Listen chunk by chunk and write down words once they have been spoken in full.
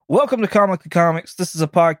Welcome to Comic the Comics. This is a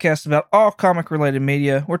podcast about all comic-related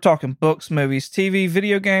media. We're talking books, movies, TV,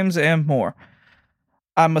 video games, and more.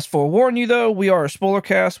 I must forewarn you, though, we are a spoiler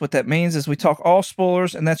cast. What that means is we talk all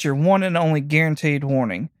spoilers, and that's your one and only guaranteed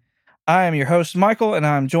warning. I am your host, Michael, and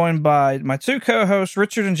I'm joined by my two co-hosts,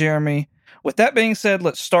 Richard and Jeremy. With that being said,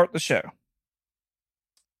 let's start the show.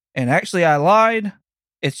 And actually, I lied.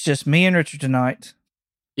 It's just me and Richard tonight.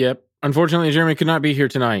 Yep. Unfortunately, Jeremy could not be here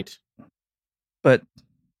tonight. But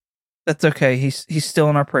that's okay. He's still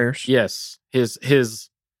in our prayers. Yes. He's here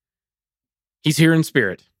in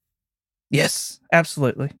spirit. Yes,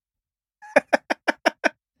 absolutely.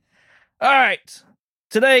 All right.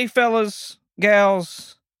 Today, fellas,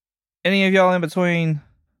 gals, any of y'all in between,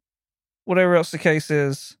 whatever else the case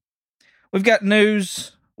is, we've got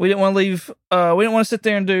news. We didn't want to leave. We didn't want to sit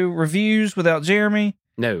there and do reviews without Jeremy.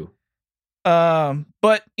 No.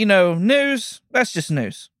 But news, that's just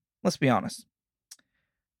news. Let's be honest.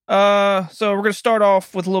 So we're going to start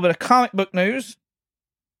off with a little bit of comic book news.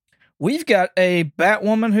 We've got a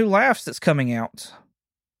Batwoman Who Laughs that's coming out.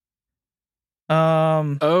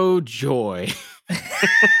 Oh, joy.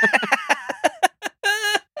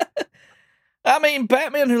 I mean,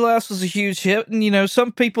 Batman Who Laughs was a huge hit, and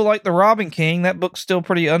some people like the Robin King. That book's still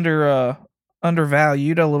pretty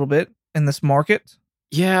undervalued a little bit in this market.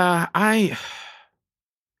 Yeah, I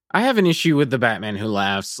have an issue with the Batman Who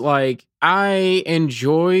Laughs. Like, I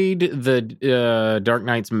enjoyed the Dark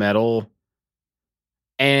Knight's Metal,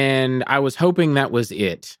 and I was hoping that was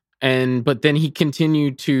it. But then he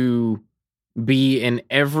continued to be in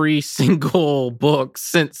every single book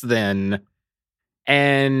since then.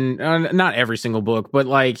 And not every single book, but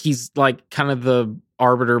like he's like kind of the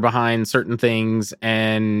arbiter behind certain things.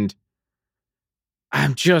 And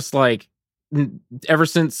I'm just like, ever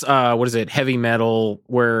since Heavy Metal,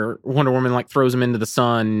 where Wonder Woman like throws him into the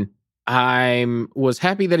sun, I was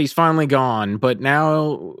happy that he's finally gone. But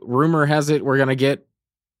now rumor has it we're gonna get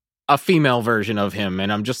a female version of him,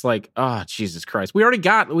 and I'm just like, oh, Jesus Christ. We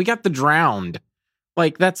got the Drowned.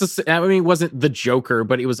 Like, it wasn't the Joker,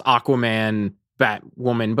 but it was Aquaman,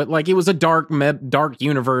 Batwoman, but like it was a dark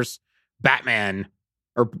universe Batman,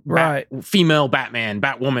 or right. Female Batman,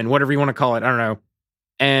 Batwoman, whatever you want to call it. I don't know.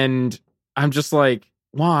 And I'm just like,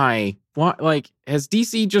 why? What? Like, has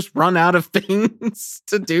DC just run out of things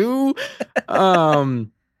to do? I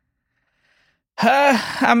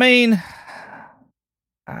mean,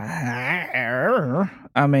 I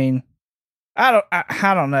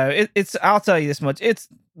don't know. I'll tell you this much. It's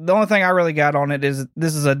the only thing I really got on it is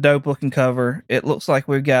this is a dope looking cover. It looks like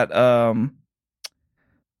we've got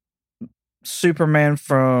Superman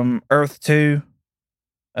from Earth 2.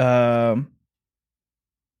 Kal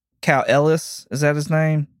Ellis, is that his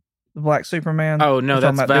name? The Black Superman? Oh no,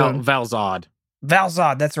 that's Val-Zod.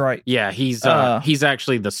 Val-Zod, that's right. Yeah, he's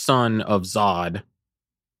actually the son of Zod.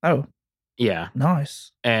 Oh. Yeah.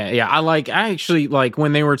 Nice. Yeah, I actually like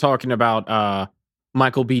when they were talking about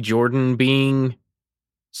Michael B. Jordan being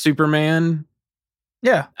Superman.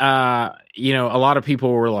 Yeah. A lot of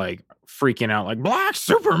people were like freaking out, like, Black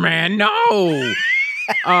Superman, no.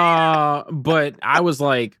 But I was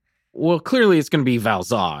like, well, clearly it's going to be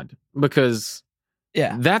Val-Zod, because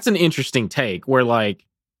that's an interesting take where like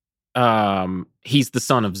he's the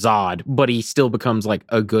son of Zod, but he still becomes like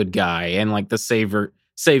a good guy and like the savior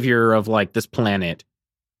of like this planet.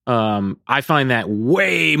 I find that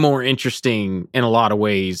way more interesting in a lot of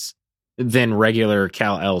ways than regular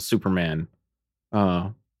Kal-El Superman.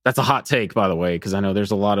 That's a hot take, by the way, because I know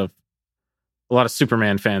there's a lot of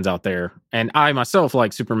Superman fans out there, and I myself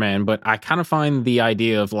like Superman, but I kind of find the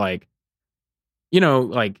idea of like,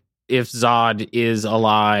 like if Zod is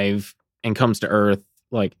alive and comes to Earth,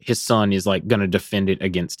 like his son is like going to defend it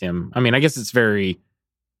against him. I mean, I guess it's very,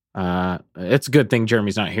 it's a good thing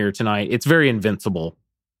Jeremy's not here tonight. It's very Invincible.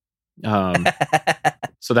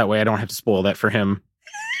 So that way I don't have to spoil that for him.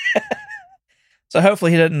 So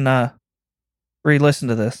hopefully he didn't re-listen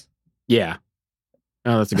to this. Yeah.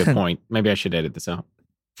 Oh, that's a good point. Maybe I should edit this out.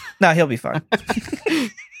 No, he'll be fine.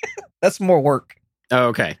 That's more work. Oh,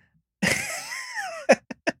 okay.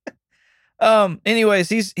 Anyways,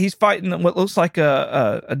 he's fighting what looks like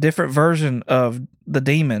a different version of the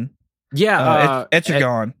demon. Yeah,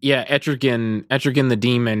 Etrigan. Etrigan the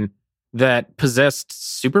demon that possessed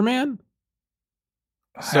Superman.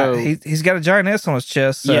 So he's got a giant S on his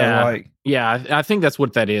chest. So I think that's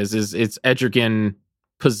what that is. It's Etrigan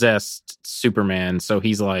possessed Superman. So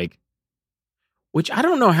he's like, which I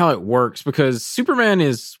don't know how it works, because Superman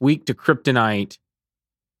is weak to kryptonite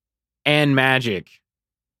and magic,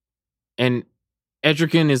 and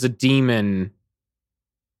Etrigan is a demon.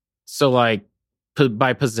 So like,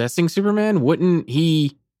 by possessing Superman, wouldn't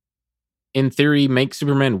he in theory, make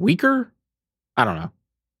Superman weaker. I don't know.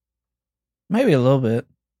 Maybe a little bit.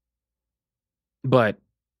 But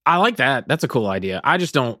I like that. That's a cool idea. I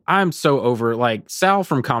just don't. I'm so over. Like Sal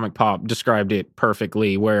from Comic Pop described it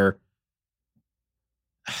perfectly, where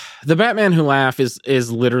the Batman Who Laugh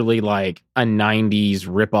is literally like a '90s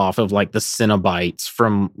ripoff of like the Cenobites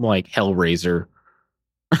from like Hellraiser.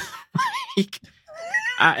 Like,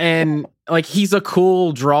 and like he's a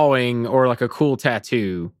cool drawing or like a cool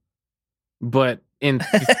tattoo, but in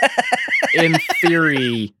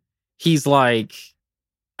theory, he's like,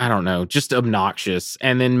 I don't know, just obnoxious.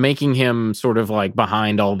 And then making him sort of like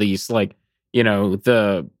behind all these, like, you know,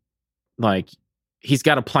 the like he's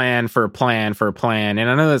got a plan for a plan for a plan. And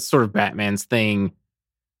I know that's sort of Batman's thing,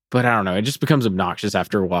 but I don't know. It just becomes obnoxious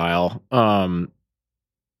after a while.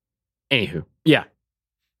 Anywho, yeah.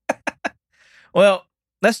 Well,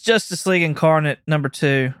 that's Justice League Incarnate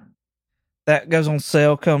 #2. That goes on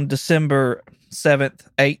sale come December 7th,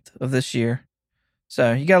 8th of this year.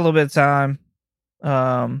 So you got a little bit of time.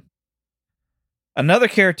 Another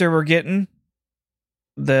character we're getting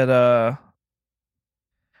that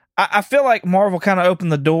I feel like Marvel kind of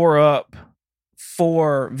opened the door up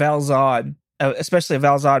for Val-Zod, especially a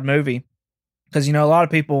Val-Zod movie, because you know a lot of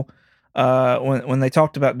people when they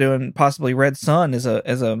talked about doing possibly Red Sun as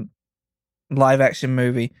a live action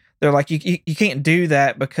movie, they're like you can't do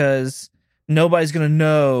that because nobody's gonna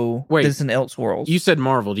know this in Elseworlds. You said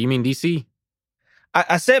Marvel. Do you mean DC?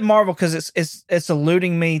 I said Marvel because it's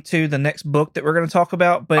alluding me to the next book that we're going to talk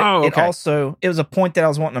about, but it was a point that I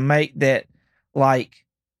was wanting to make that, like,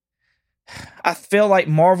 I feel like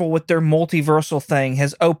Marvel with their multiversal thing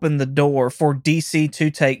has opened the door for DC to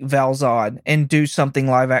take Val-Zod and do something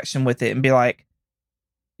live action with it and be like,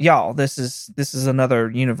 y'all, this is another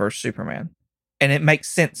universe Superman, and it makes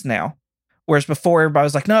sense now. Whereas before everybody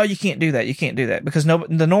was like, no, you can't do that because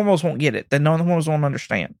the normals won't get it. The normals won't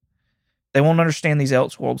understand. They won't understand these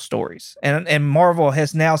Elseworld stories. And Marvel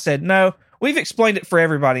has now said, no, we've explained it for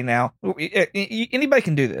everybody now. Anybody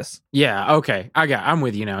can do this. Yeah, okay. I'm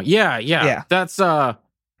with you now. Yeah. That's,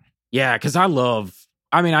 because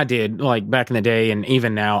I did, like, back in the day and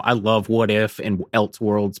even now, I love What If and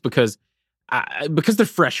Elseworlds because they're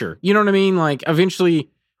fresher. You know what I mean? Like, eventually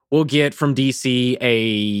we'll get from DC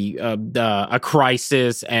a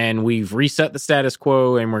crisis and we've reset the status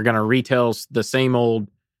quo and we're going to retell the same old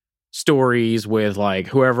stories with like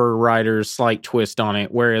whoever writer's slight twist on it,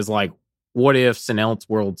 whereas like What Ifs and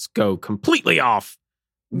Elseworlds go completely off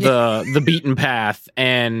the beaten path,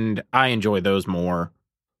 and I enjoy those more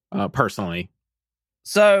personally.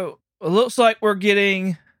 So it looks like we're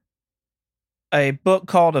getting a book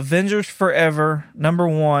called Avengers Forever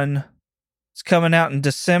 #1. It's coming out in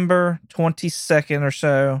December 22nd or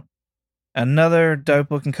so. Another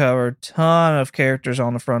dope looking cover, ton of characters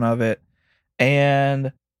on the front of it,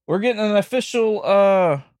 and we're getting an official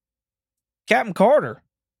Captain Carter.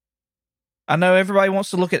 I know everybody wants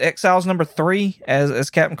to look at Exiles #3 as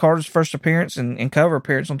Captain Carter's first appearance and cover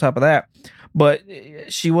appearance on top of that. But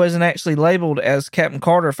she wasn't actually labeled as Captain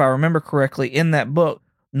Carter, if I remember correctly, in that book,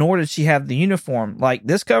 nor did she have the uniform. Like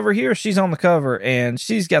this cover here, she's on the cover and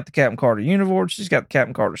she's got the Captain Carter uniform. She's got the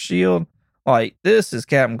Captain Carter shield. Like this is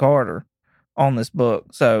Captain Carter on this book.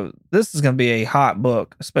 So this is going to be a hot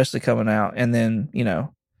book, especially coming out. And then, you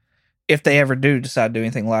know, if they ever do decide to do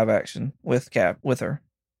anything live action with her.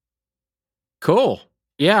 Cool.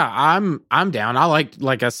 Yeah, I'm down. I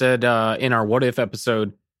like I said in our What If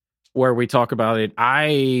episode where we talk about it,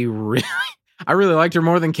 I really liked her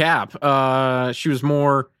more than Cap. She was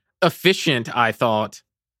more efficient, I thought.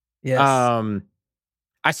 Yes.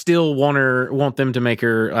 I still want them to make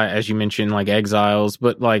her, as you mentioned, like Exiles,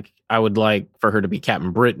 but like I would like for her to be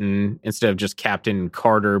Captain Britain instead of just Captain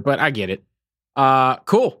Carter, but I get it.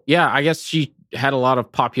 Cool. Yeah, I guess she had a lot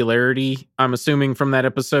of popularity, I'm assuming, from that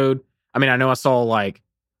episode. I mean, I know I saw like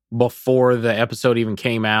before the episode even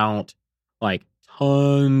came out, like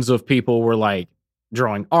tons of people were like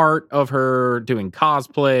drawing art of her, doing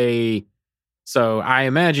cosplay. So I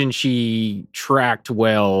imagine she tracked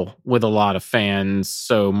well with a lot of fans.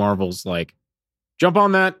 So Marvel's like, jump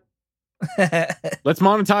on that. Let's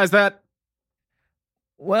monetize that.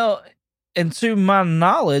 Well, and to my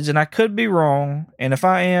knowledge, and I could be wrong, and if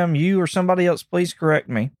I am, you or somebody else, please correct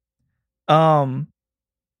me.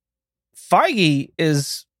 Feige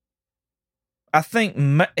is, I think,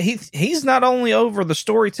 he's not only over the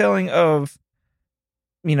storytelling of,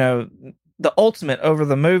 you know, the Ultimate over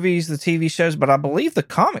the movies, the TV shows, but I believe the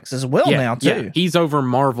comics as well now too. Yeah, he's over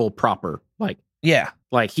Marvel proper, like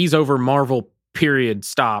he's over Marvel. Period.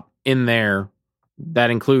 Stop in there.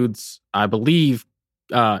 That includes, I believe.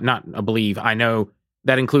 I know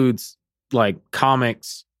that includes like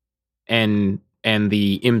comics and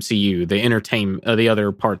the MCU, the entertainment, the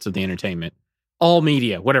other parts of the entertainment, all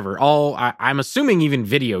media, whatever. I'm assuming even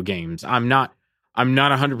video games. I'm not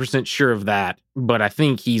 100% sure of that, but I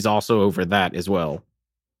think he's also over that as well.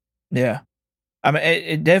 Yeah. I mean,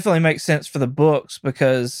 it definitely makes sense for the books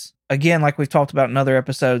because, again, like we've talked about in other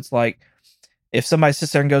episodes, like if somebody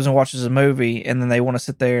sits there and goes and watches a movie and then they want to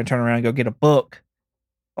sit there and turn around and go get a book,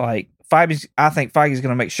 like I think Feige's going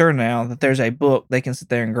to make sure now that there's a book they can sit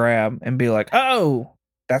there and grab and be like, oh,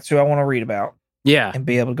 that's who I want to read about. Yeah. And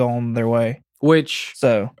be able to go on their way. Which,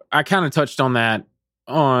 so I kind of touched on that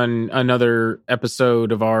on another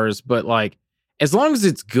episode of ours, but like, as long as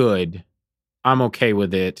it's good, I'm okay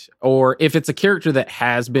with it. Or if it's a character that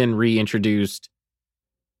has been reintroduced,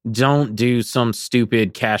 don't do some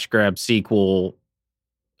stupid cash grab sequel.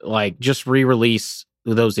 Like, just re-release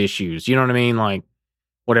those issues. You know what I mean? Like,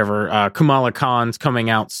 whatever. Kamala Khan's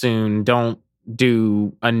coming out soon. Don't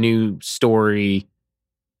do a new story.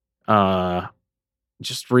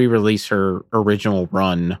 Just re-release her original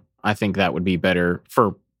run. I think that would be better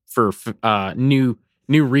for new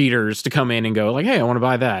readers to come in and go like, hey, I want to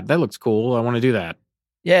buy that. That looks cool. I want to do that.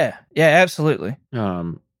 Yeah, absolutely.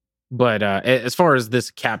 But as far as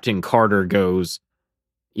this Captain Carter goes,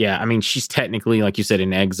 yeah, I mean, she's technically, like you said,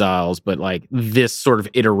 in Exiles, but like this sort of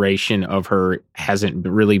iteration of her hasn't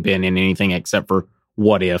really been in anything except for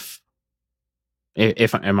What If.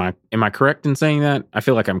 Am I correct in saying that? I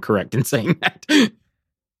feel like I'm correct in saying that.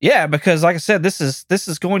 Yeah, because like I said, this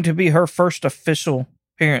is going to be her first official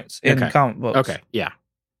appearance in comic books. Okay, yeah.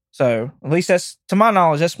 So at least that's, to my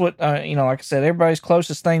knowledge, that's what like I said, everybody's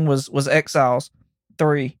closest thing was Exiles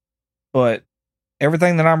 3, but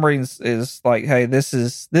everything that I'm reading is like, hey, this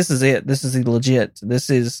is it. This is legit. This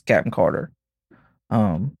is Captain Carter.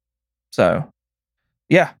 So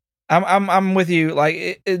yeah, I'm with you.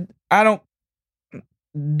 Like I don't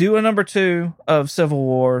do a number 2 of Civil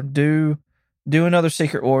War. Do another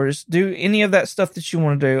Secret Wars. Do any of that stuff that you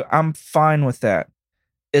want to do. I'm fine with that.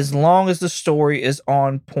 As long as the story is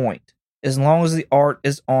on point. As long as the art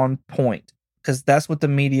is on point. Because that's what the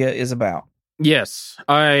media is about. Yes,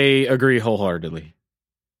 I agree wholeheartedly.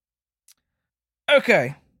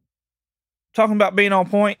 Okay. Talking about being on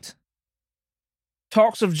point.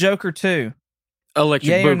 Talks of Joker 2. Electric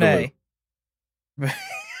Yay Boogaloo. Or nay?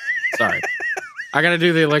 Sorry. I gotta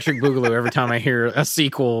do the Electric Boogaloo every time I hear a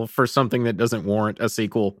sequel for something that doesn't warrant a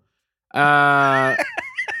sequel. I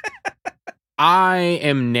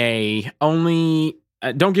am nay. Only,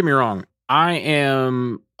 don't get me wrong, I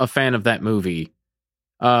am a fan of that movie.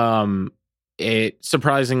 It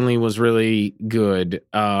surprisingly was really good.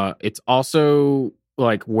 It's also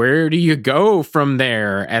like, where do you go from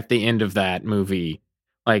there at the end of that movie?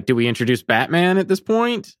 Like, do we introduce Batman at this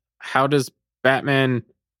point? How does Batman...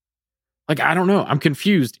 Like, I don't know. I'm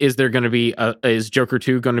confused. Is there going to be is Joker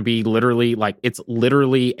 2 going to be literally like, it's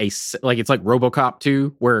literally it's like RoboCop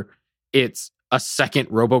 2 where it's a second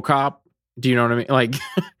RoboCop? Do you know what I mean? Like,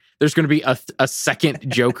 there's going to be a second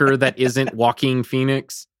Joker that isn't Joaquin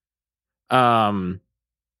Phoenix. Yeah,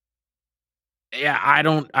 I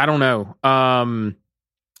don't know.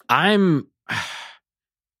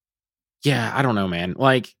 Yeah, I don't know, man.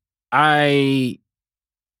 Like, I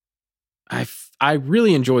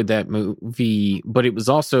really enjoyed that movie, but it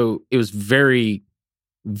was very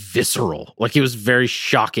visceral. Like, it was very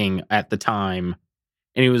shocking at the time.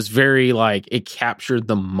 And it was very like, it captured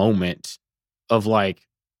the moment of like,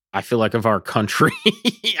 I feel like, of our country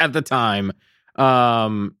at the time.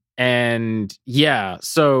 And yeah,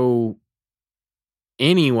 so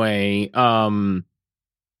anyway, yeah,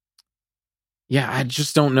 I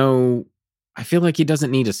just don't know. I feel like he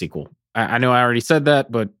doesn't need a sequel. I know I already said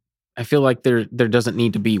that, but I feel like there doesn't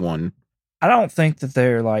need to be one. I don't think that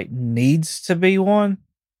there like needs to be one,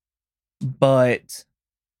 but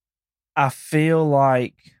I feel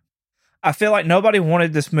like nobody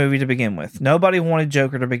wanted this movie to begin with. Nobody wanted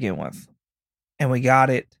Joker to begin with. And we got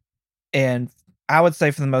it. And I would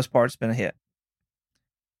say for the most part it's been a hit.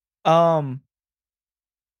 I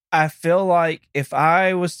feel like if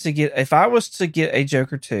I was to get a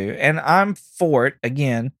Joker 2, and I'm for it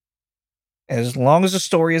again, as long as the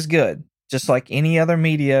story is good, just like any other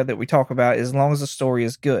media that we talk about, as long as the story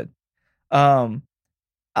is good.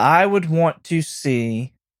 I would want to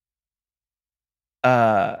see,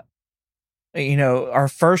 our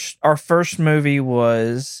first movie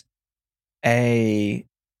was a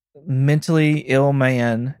mentally ill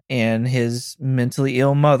man and his mentally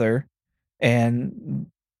ill mother and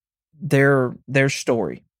their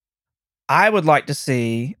story. I would like to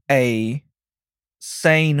see a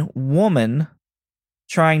sane woman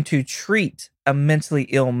trying to treat a mentally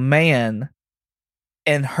ill man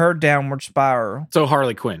and her downward spiral So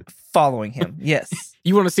Harley Quinn. following him. Yes.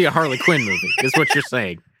 You want to see a Harley Quinn movie, is what you're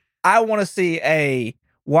saying. I want to see a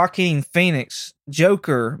Joaquin Phoenix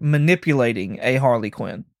Joker manipulating a Harley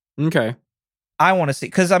Quinn. Okay. I want to see,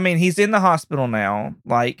 because I mean, he's in the hospital now.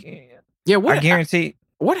 Like, Yeah, I guarantee.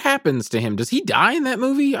 What happens to him? Does he die in that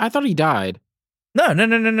movie? I thought he died. No.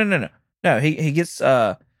 No, he gets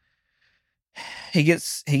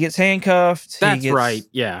handcuffed. That's right.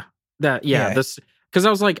 Yeah. This, because I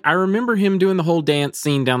was like, I remember him doing the whole dance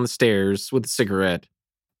scene down the stairs with a cigarette.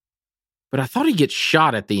 But I thought he gets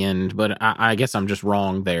shot at the end, but I guess I'm just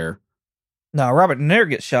wrong there. No, Robert De Niro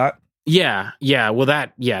gets shot. Yeah. Well,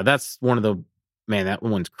 that's one of the, man, that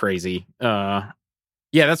one's crazy.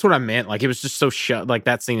 Yeah, that's what I meant. Like, it was just so like,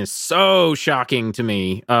 that scene is so shocking to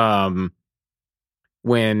me.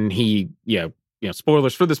 When he,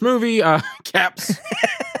 spoilers for this movie, caps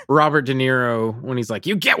Robert De Niro when he's like,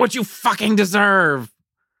 "You get what you fucking deserve,"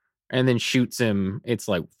 and then shoots him. It's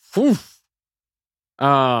like, whew.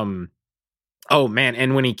 Oh man,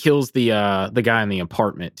 and when he kills the guy in the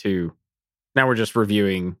apartment too. Now we're just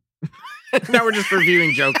reviewing. Now we're just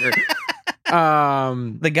reviewing Joker.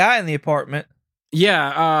 The guy in the apartment.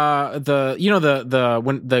 Yeah,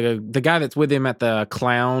 the guy that's with him at the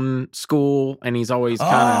clown school, and he's always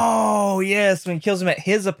kind of, oh yes, when he kills him at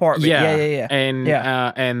his apartment. Yeah. And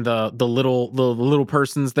the little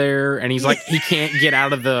person's there, and he's like, he can't get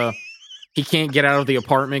out of the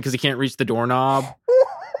apartment because he can't reach the doorknob.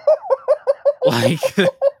 Like,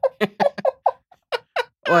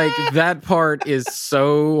 like that part is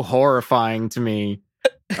so horrifying to me.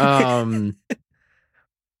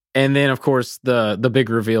 And then, of course, the big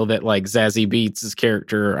reveal that, like, Zazie Beetz'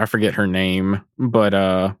 character, I forget her name, but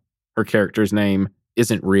her character's name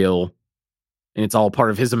isn't real, and it's all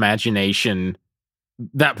part of his imagination.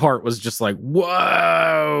 That part was just like,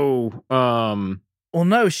 whoa. Well,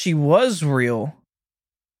 no, she was real,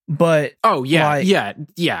 but oh yeah,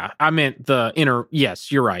 yeah. I meant the inner.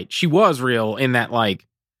 Yes, you're right. She was real in that, like,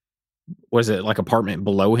 was it like apartment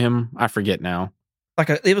below him? I forget now.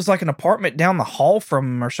 It was like an apartment down the hall from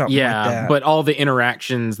him or something like that. But all the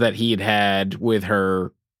interactions that he had with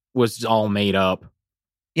her was all made up.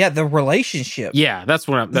 Yeah, the relationship. Yeah, that's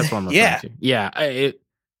what I'm referring to. Yeah,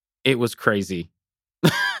 it was crazy.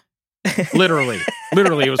 literally,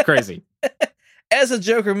 it was crazy. As a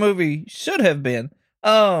Joker movie should have been.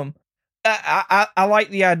 I like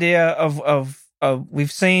the idea of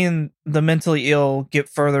we've seen the mentally ill get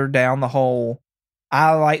further down the hole.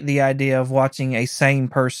 I like the idea of watching a sane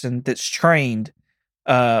person that's trained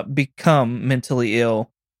become mentally ill,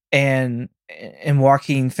 and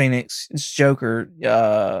Joaquin Phoenix's Joker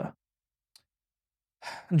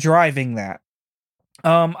driving that.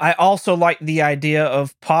 I also like the idea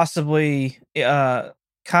of possibly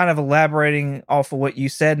kind of elaborating off of what you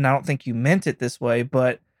said, and I don't think you meant it this way,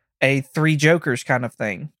 but a Three Jokers kind of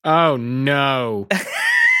thing. Oh, no.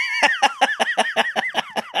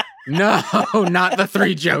 No, not the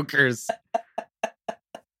Three Jokers.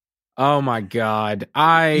 Oh my God.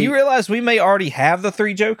 You realize we may already have the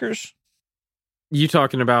Three Jokers? You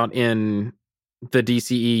talking about in the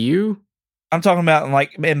DCEU? I'm talking about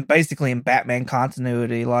basically in Batman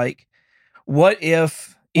continuity. Like, what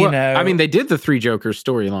if, I mean, they did the Three Jokers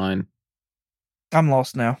storyline. I'm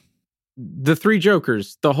lost now. The Three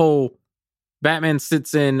Jokers, the whole Batman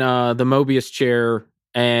sits in the Mobius chair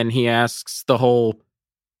and he asks the whole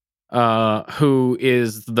who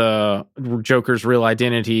is the Joker's real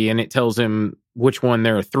identity, and it tells him which one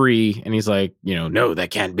there are three, and he's like, no, that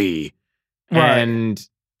can't be. Right. And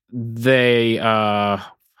they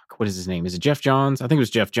what is his name? Is it Jeff Johns? I think it was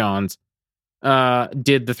Jeff Johns.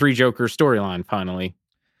 Did the Three Jokers storyline finally.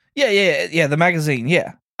 Yeah, the magazine,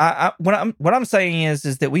 yeah. What I'm saying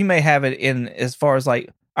is that we may have it in as far as like,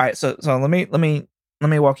 all right, so let me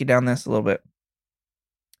walk you down this a little bit.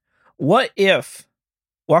 What if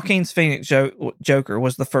Joaquin Phoenix Joker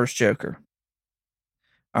was the first Joker?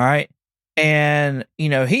 All right. And,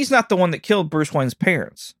 he's not the one that killed Bruce Wayne's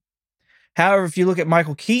parents. However, if you look at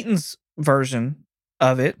Michael Keaton's version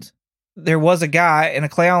of it, there was a guy in a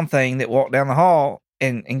clown thing that walked down the hall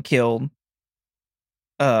and killed.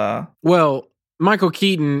 Well, Michael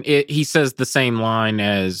Keaton, he says the same line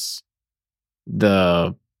as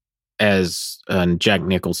Jack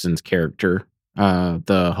Nicholson's character.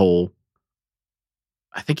 The whole,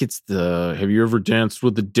 I think it's have you ever danced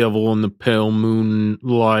with the devil in the pale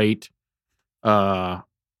moonlight?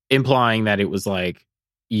 Implying that it was like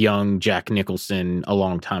young Jack Nicholson a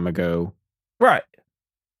long time ago. Right.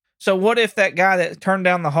 So what if that guy that turned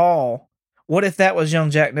down the hall, what if that was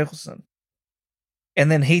young Jack Nicholson? and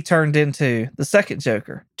then he turned into the second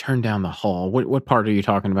Joker. Turn down the hall. What part are you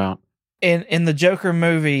talking about? In the Joker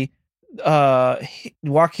movie,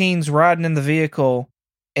 Joaquin's riding in the vehicle,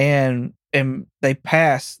 and they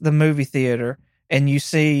pass the movie theater, and you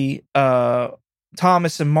see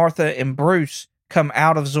Thomas and Martha and Bruce come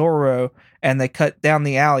out of Zorro, and they cut down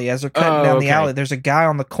the alley. As they're cutting down the alley, there's a guy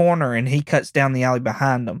on the corner, and he cuts down the alley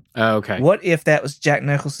behind them. Okay. What if that was Jack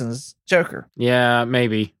Nicholson's Joker? Yeah,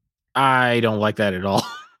 maybe. I don't like that at all.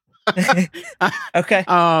 Okay.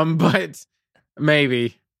 But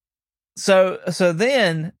maybe. So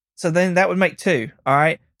then that would make two. All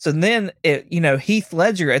right. So then Heath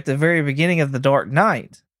Ledger at the very beginning of The Dark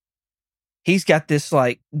Knight, he's got this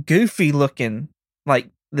like goofy looking, like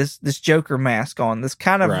this Joker mask on. This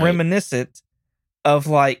kind of reminiscent of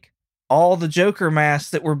like all the Joker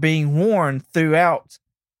masks that were being worn throughout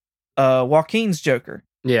Joaquin's Joker.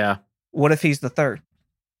 Yeah. What if he's the third?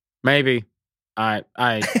 Maybe. I'm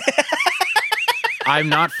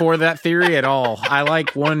not for that theory at all. I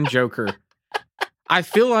like one Joker. I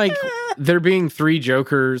feel like there being three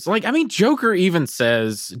Jokers, like, I mean, Joker even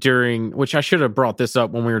says during, which I should have brought this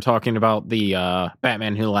up when we were talking about the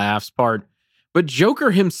Batman Who Laughs part, but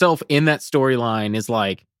Joker himself in that storyline is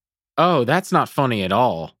like, oh, that's not funny at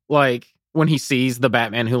all. Like, when he sees the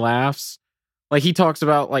Batman Who Laughs, like, he talks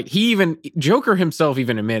about, like, Joker himself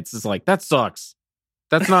even admits, is like, that sucks.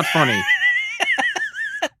 That's not funny.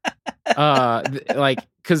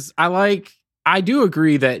 Because I do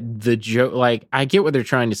agree that the joke, like, I get what they're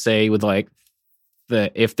trying to say with like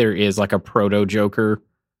if there is like a proto Joker,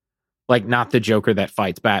 like not the Joker that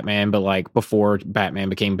fights Batman, but like before Batman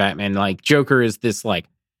became Batman, like Joker is this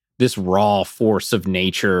raw force of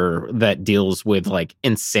nature that deals with like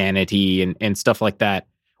insanity and stuff like that,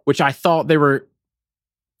 which I thought they were.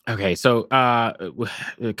 Okay, so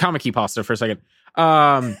Comic Pasta for a second.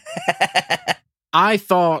 I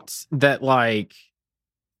thought that, like,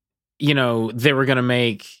 you know, they were gonna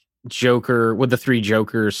make Joker with the three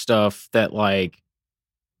Joker stuff that, like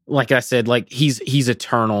I said, like he's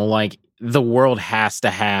eternal. Like the world has to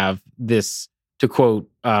have this, to quote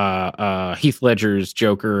Heath Ledger's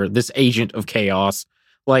Joker, this agent of chaos.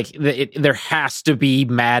 Like there has to be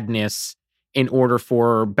madness in order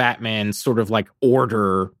for Batman sort of like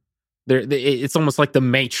order. It's almost like the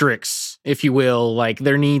Matrix, if you will. Like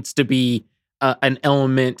there needs to be an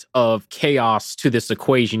element of chaos to this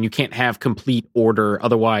equation. You can't have complete order,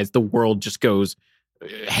 otherwise the world just goes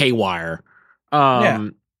haywire.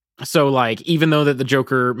 So like, even though that the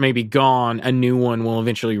Joker may be gone, a new one will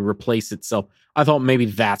eventually replace itself. I thought maybe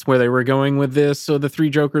that's where they were going with this. So the three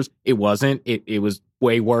Jokers, it wasn't. It was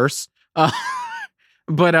way worse.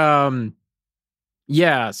 But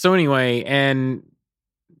yeah. So anyway, and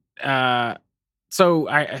so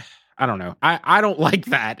I don't know. I don't like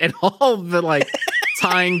that at all. The like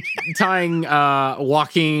tying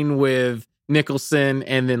Joaquin with Nicholson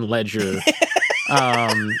and then Ledger.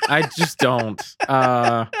 I just don't.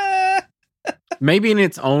 Maybe in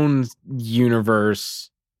its own universe,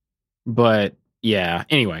 but yeah.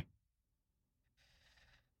 Anyway.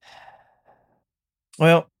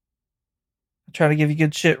 Well, I try to give you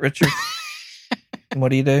good shit, Richard. What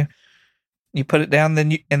do? You put it down, then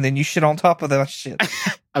you shit on top of that shit.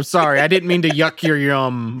 I'm sorry, I didn't mean to yuck your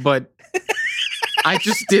yum, but I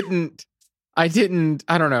just didn't. I don't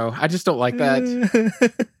know. I just don't like that.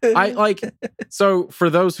 So for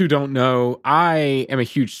those who don't know, I am a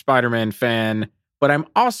huge Spider-Man fan, but I'm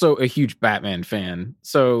also a huge Batman fan.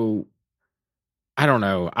 So I don't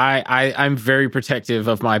know. I'm very protective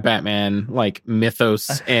of my Batman like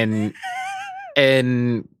mythos and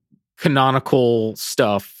canonical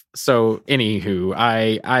stuff. So anywho,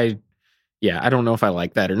 I don't know if I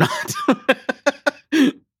like that or not.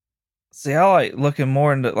 See, I like looking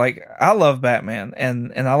more into, like, I love Batman,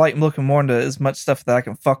 and I like looking more into as much stuff that I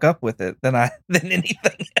can fuck up with it than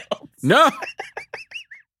anything else. No,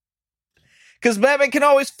 because Batman can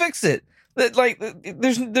always fix it. Like,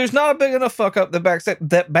 there's not a big enough fuck up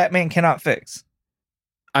that Batman cannot fix.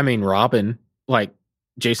 I mean, Robin, like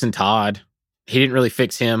Jason Todd, he didn't really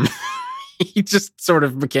fix him. He just sort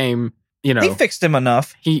of became, you know, he fixed him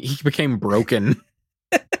enough. He became broken.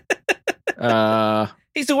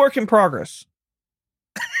 He's a work in progress.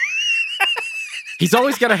 He's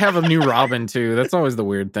always got to have a new Robin too. That's always the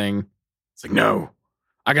weird thing. It's like, no,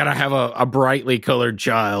 I gotta have a brightly colored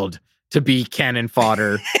child to be cannon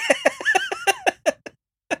fodder.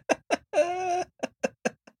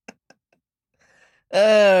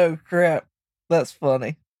 Oh crap, that's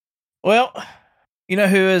funny. Well, you know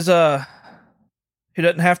who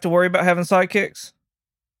doesn't have to worry about having sidekicks?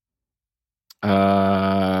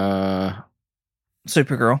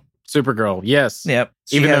 Supergirl. Supergirl, yes. Yep.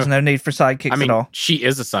 She Even has though- no need for sidekicks I mean, at all. she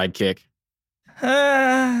is a sidekick.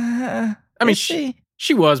 I mean, is she?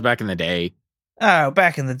 She was back in the day. Oh,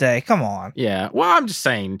 back in the day. Come on. Yeah. Well, I'm just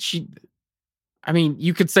saying I mean,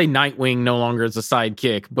 you could say Nightwing no longer is a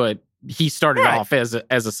sidekick, but he started Right. off as a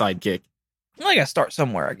sidekick. I gotta start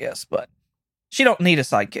somewhere, I guess, but she don't need a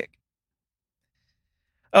sidekick.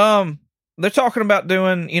 They're talking about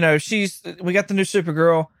doing, we got the new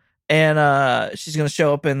Supergirl, and she's gonna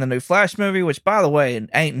show up in the new Flash movie, which, by the way,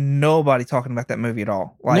 ain't nobody talking about that movie at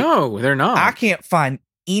all. Like, No, they're not. I can't find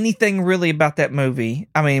anything really about that movie.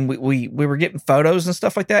 I mean, we were getting photos and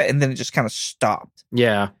stuff like that, and then it just kind of stopped.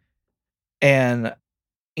 Yeah. And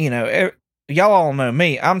y'all all know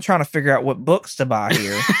me. I'm trying to figure out what books to buy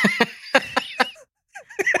here.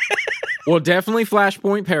 Well, definitely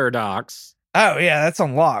Flashpoint Paradox. Oh yeah, that's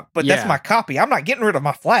unlocked, but that's Yeah. my copy. I'm not getting rid of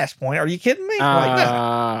my Flashpoint. Are you kidding me? Like,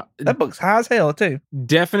 no. That book's high as hell too.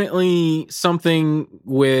 Definitely something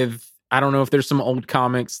with, I don't know if there's some old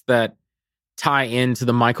comics that tie into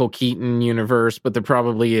the Michael Keaton universe, but there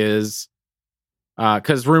probably is.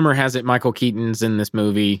 Because rumor has it Michael Keaton's in this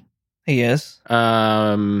movie. He is.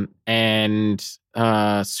 And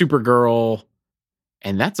Supergirl,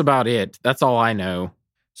 and that's about it. That's all I know.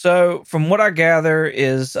 So from what I gather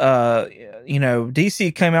is,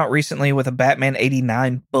 DC came out recently with a Batman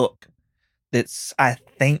 89 book that's, I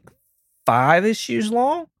think, 5 issues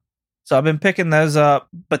long. So I've been picking those up,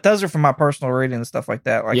 but those are for my personal reading and stuff like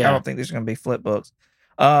that. Like, Yeah. I don't think these are going to be flip books.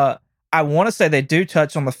 I want to say they do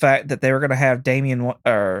touch on the fact that they were going to have Damon,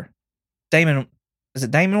 is it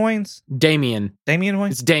Damon Wayans? Damian. Damian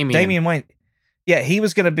Wayans? It's Damian. Damian Wayne. Yeah, he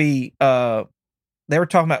was going to be, they were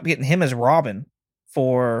talking about getting him as Robin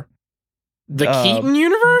for The Keaton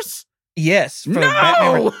universe? Yes. For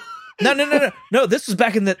No! Batman. No. This was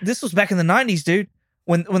back in the 90s, dude.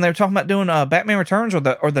 When they were talking about doing Batman Returns or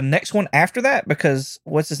the next one after that, because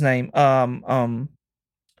what's his name? Tim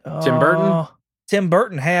Burton? Tim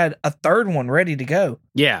Burton had a third one ready to go.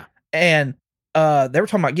 Yeah. And they were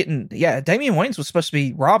talking about getting Damian Wayans was supposed to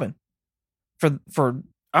be Robin for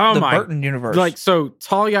Oh the my. Burton universe. Like, so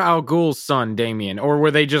Talia al Ghul's son, Damian, or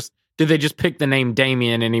did they just pick the name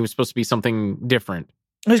Damian and he was supposed to be something different?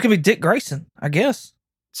 It was gonna be Dick Grayson, I guess.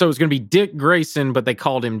 So it was going to be Dick Grayson, but they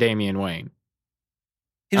called him Damian Wayne.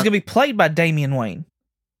 He was gonna be played by Damian Wayne.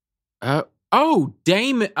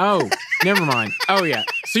 Damon. Oh, never mind. Oh, yeah.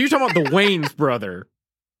 So you're talking about the Wayne's brother.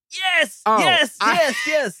 Yes, Oh, yes.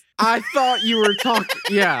 I thought you were talking.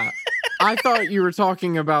 Yeah. I thought you were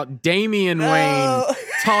talking about Damian Wayne,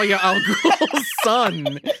 Talia al Ghul's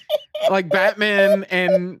son. Like Batman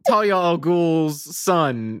and Talia al Ghul's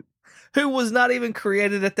son. Who was not even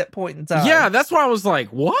created at that point in time. Yeah, that's why I was like,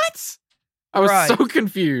 what? I was Right. so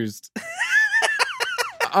confused.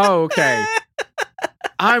 Oh, okay.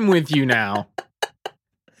 I'm with you now.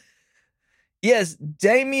 Yes,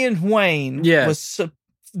 Damian Wayne Yes. was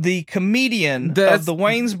the comedian That's- of the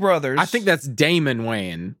Wayans brothers. I think that's Damon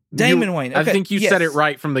Wayne. Damon Wayne. I Okay, think you said it yes.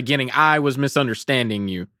 right from the beginning. I was misunderstanding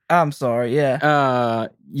you. I'm sorry, yeah.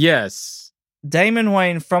 Yes. Damon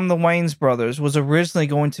Wayne from the Wayans brothers was originally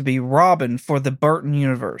going to be Robin for the Burton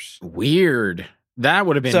universe. Weird. That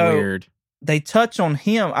would have been So- weird. They touch on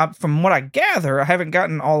him. From what I gather, I haven't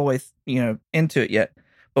gotten all the way, into it yet.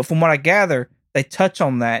 But from what I gather, they touch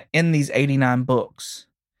on that in these 89 books,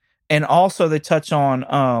 and also they touch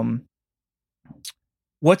on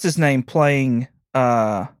what's his name playing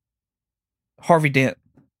Harvey Dent.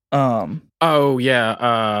 Oh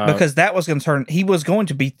yeah. Because that was going to turn. He was going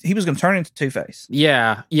to turn into Two-Face.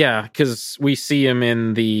 Yeah, because we see him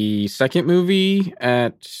in the second movie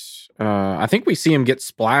at I think we see him get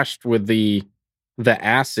splashed with the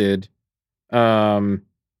acid. What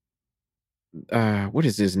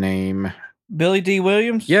is his name? Billy D.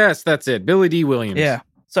 Williams. Yes, that's it. Billy D. Williams. Yeah.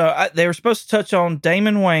 So they were supposed to touch on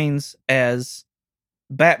Damon Wayans as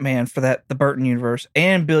Batman for the Burton universe,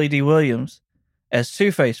 and Billy D. Williams as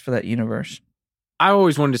Two-Face for that universe. I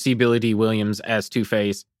always wanted to see Billy D. Williams as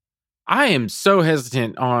Two-Face. I am so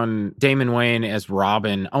hesitant on Damon Wayne as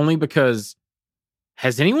Robin, only because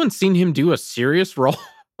has anyone seen him do a serious role?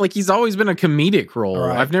 Like, he's always been a comedic role.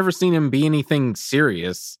 Right. I've never seen him be anything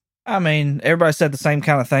serious. I mean, everybody said the same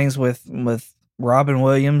kind of things with Robin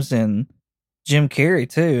Williams and Jim Carrey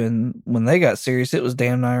too, and when they got serious, it was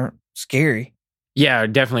damn near scary. Yeah,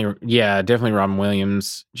 definitely Robin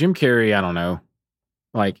Williams. Jim Carrey, I don't know.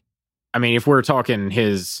 Like, I mean, if we're talking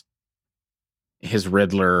his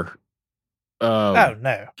Riddler. Oh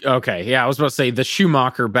no. Okay, yeah, I was about to say the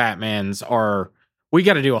Schumacher Batmans are. We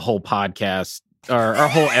got to do a whole podcast or a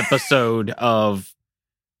whole episode of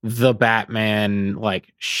the Batman,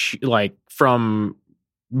 like from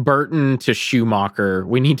Burton to Schumacher.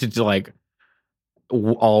 We need to like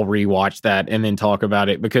all rewatch that and then talk about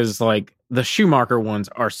it, because like the Schumacher ones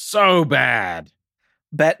are so bad.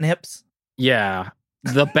 Bat nips. Yeah.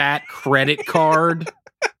 The Bat credit card.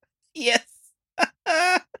 Yes.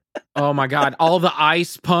 Oh my God. All the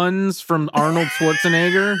ice puns from Arnold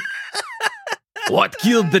Schwarzenegger. What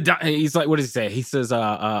killed the he's like, what does he say? He says,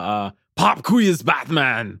 pop quiz,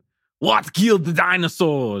 Batman. What killed the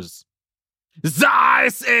dinosaurs? The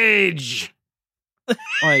Ice Age.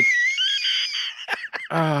 Like,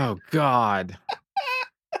 oh God.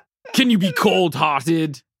 Can you be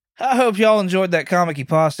cold-hearted? I hope y'all enjoyed that comic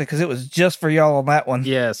pasta, because it was just for y'all on that one.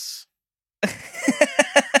 Yes.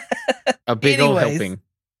 A big old helping.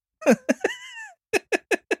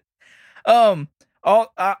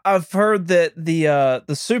 I've heard that the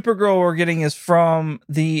Supergirl we're getting is from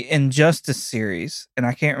the Injustice series, and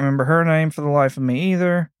I can't remember her name for the life of me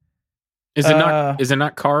either. Is it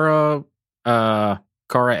not Kara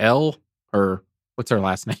L, or what's her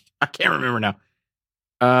last name? I can't remember now.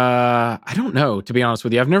 I don't know, to be honest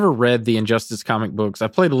with you. I've never read the Injustice comic books.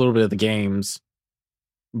 I've played a little bit of the games,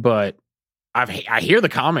 but I hear the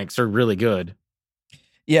comics are really good.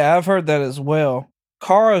 Yeah, I've heard that as well.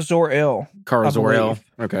 Kara Zor-El. Kara Zor-El.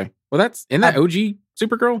 Okay. Well, that's in that OG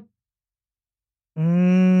Supergirl.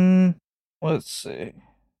 Let's see.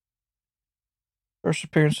 First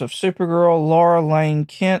appearance of Supergirl, Laura Lane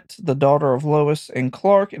Kent, the daughter of Lois and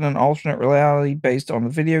Clark, in an alternate reality based on the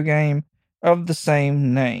video game of the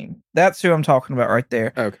same name. That's who I'm talking about right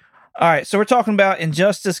there. Okay. All right, so we're talking about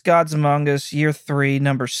Injustice: Gods Among Us, Year 3,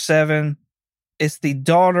 Number 7. It's the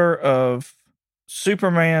daughter of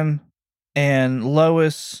Superman and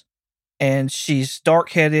Lois, and she's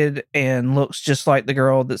dark-headed and looks just like the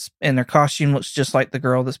girl that's in their costume, looks just like the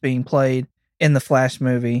girl that's being played in the Flash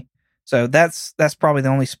movie. So that's probably the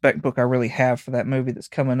only spec book I really have for that movie that's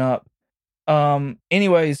coming up.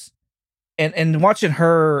 Anyways, and watching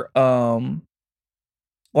her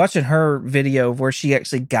video of where she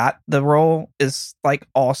actually got the role is like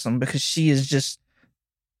awesome, because she is just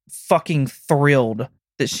fucking thrilled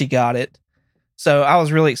that she got it. So I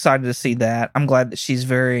was really excited to see that. I'm glad that she's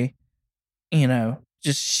very,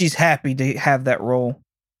 she's happy to have that role.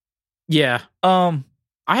 Yeah. I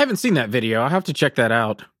haven't seen that video. I have to check that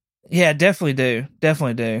out. Yeah, definitely do.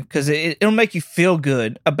 Because it'll make you feel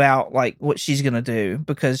good about like what she's gonna do,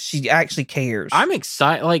 because she actually cares. I'm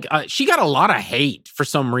excited. Like she got a lot of hate for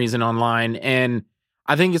some reason online, and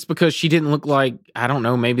I think it's because she didn't look like, I don't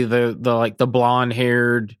know, maybe the like the blonde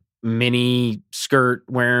haired mini skirt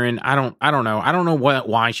wearing. I don't know. I don't know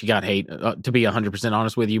why she got hate, to be 100%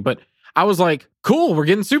 honest with you. But I was like, cool, we're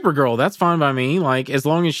getting Supergirl. That's fine by me. Like, as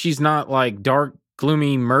long as she's not like dark,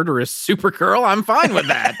 gloomy, murderous Supergirl, I'm fine with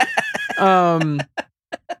that.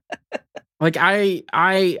 Like I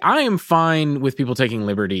am fine with people taking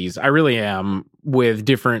liberties. I really am, with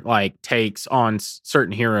different like takes on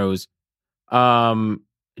certain heroes.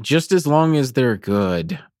 Just as long as they're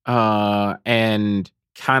good, and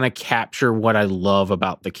kind of capture what I love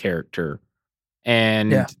about the character.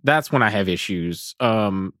 And that's when I have issues.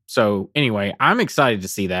 So anyway, I'm excited to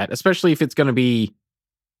see that, especially if it's going to be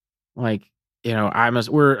like, I'm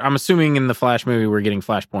assuming in the Flash movie we're getting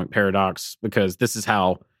Flashpoint Paradox, because this is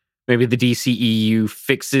how maybe the DCEU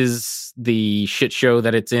fixes the shit show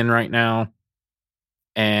that it's in right now.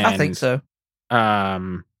 And I think so.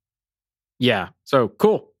 Yeah. So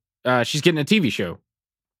cool. She's getting a TV show.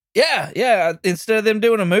 Yeah. Instead of them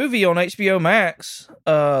doing a movie on HBO Max,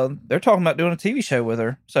 they're talking about doing a TV show with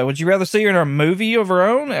her. So would you rather see her in a movie of her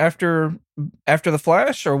own after the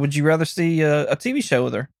Flash, or would you rather see a TV show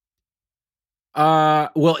with her?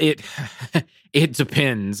 Well, it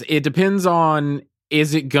depends. It depends on,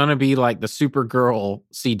 is it gonna be like the Supergirl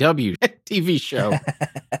CW TV show?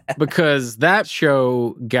 Because that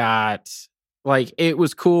show got, like, it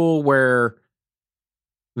was cool where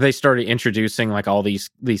they started introducing like all these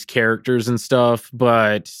characters and stuff,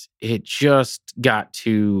 but it just got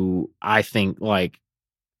too, I think, like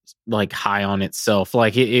high on itself.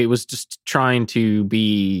 Like it was just trying to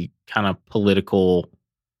be kind of political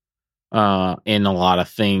in a lot of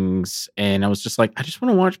things, and I was just like, I just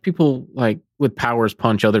want to watch people like with powers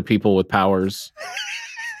punch other people with powers.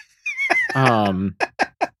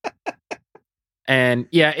 And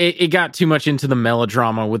yeah, it got too much into the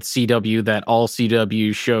melodrama with CW that all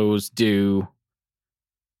CW shows do.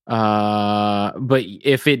 But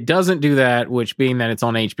if it doesn't do that, which being that it's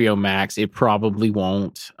on HBO Max, it probably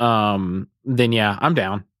won't. Then yeah, I'm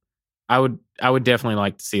down. I would definitely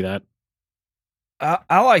like to see that.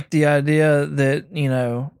 I like the idea that,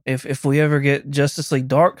 if we ever get Justice League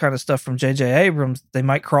Dark kind of stuff from J.J. Abrams, they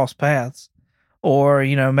might cross paths. Or,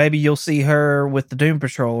 maybe you'll see her with the Doom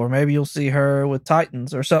Patrol, or maybe you'll see her with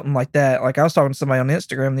Titans or something like that. Like I was talking to somebody on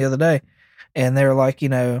Instagram the other day, and they're like,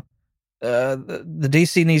 the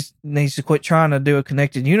DC needs to quit trying to do a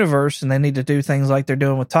connected universe, and they need to do things like they're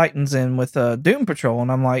doing with Titans and with Doom Patrol.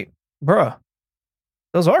 And I'm like, bruh,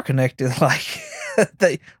 those are connected.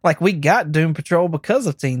 Like we got Doom Patrol because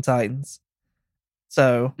of Teen Titans.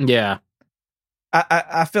 So yeah,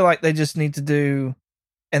 I feel like they just need to do,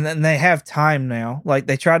 and then they have time now. Like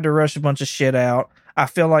they tried to rush a bunch of shit out. I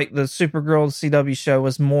feel like the Supergirl CW show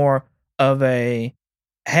was more of a,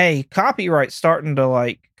 hey, copyright's starting to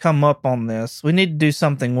like come up on this. We need to do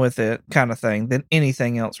something with it kind of thing than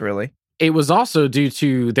anything else, really. It was also due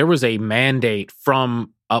to, there was a mandate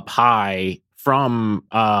from up high from,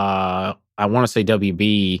 I want to say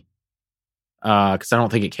WB, because I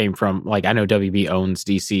don't think it came from, like, I know WB owns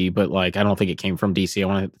DC, but like, I don't think it came from DC. I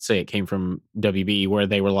want to say it came from WB, where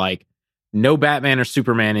they were like, no Batman or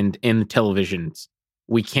Superman in the televisions.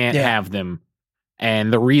 We can't have them.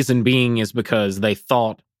 And the reason being is because they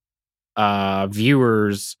thought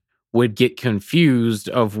viewers would get confused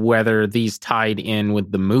of whether these tied in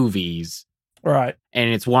with the movies. Right.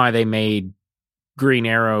 And it's why they made Green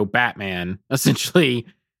Arrow Batman, essentially.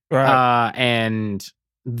 Right. And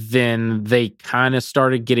then they kind of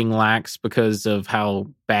started getting lax because of how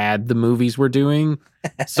bad the movies were doing.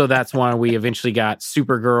 So that's why we eventually got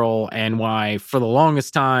Supergirl, and why for the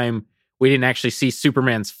longest time we didn't actually see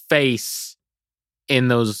Superman's face in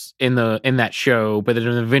that show, but then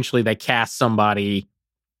eventually they cast somebody,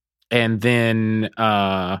 and then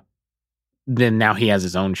now he has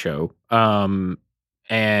his own show.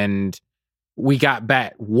 And we got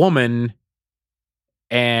Batwoman,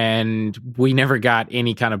 and we never got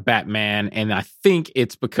any kind of Batman. And I think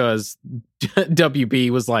it's because WB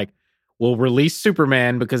was like, we'll release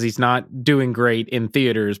Superman because he's not doing great in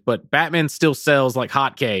theaters, but Batman still sells like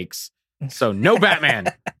hotcakes. So no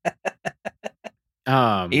Batman.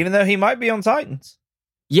 Even though he might be on Titans.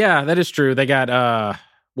 Yeah, that is true. They got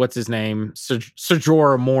what's his name?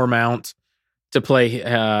 Jorah Mormont to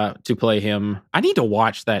play him. I need to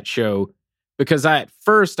watch that show, because at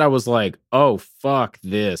first I was like, oh fuck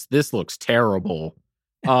this. This looks terrible.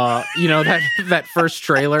 That first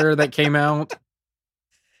trailer that came out.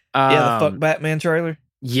 The fuck Batman trailer.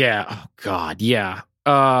 Yeah. Oh god, yeah.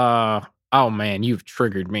 Oh man, you've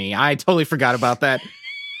triggered me. I totally forgot about that.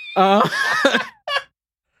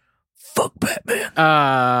 Fuck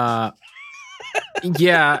Batman.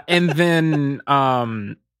 Yeah, and then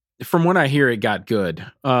from what I hear, it got good.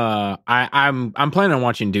 I'm planning on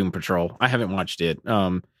watching Doom Patrol. I haven't watched it.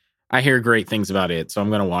 I hear great things about it, so I'm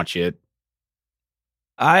gonna watch it.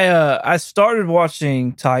 I started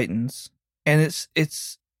watching Titans, and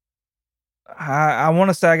it's I want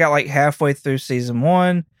to say I got like halfway through season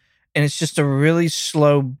 1, and it's just a really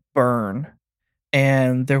slow burn,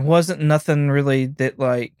 and there wasn't nothing really that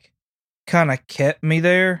like kind of kept me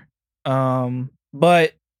there.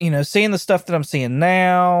 But seeing the stuff that I'm seeing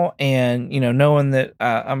now, and knowing that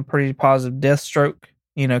I'm pretty positive Deathstroke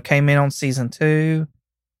came in on season 2,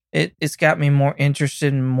 it's got me more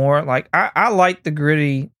interested in more like I like the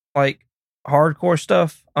gritty like hardcore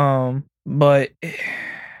stuff. But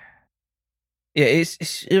yeah,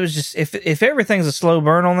 it was just, if everything's a slow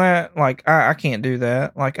burn on that, like I can't do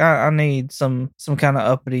that. Like I need some kind of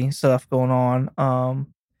uppity stuff going on.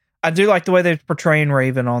 I do like the way they're portraying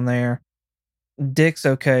Raven on there. Dick's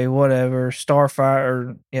okay, whatever.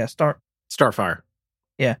 Starfire, Starfire.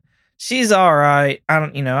 Yeah, she's all right. I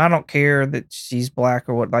don't care that she's black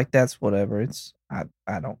or what. Like that's whatever. It's I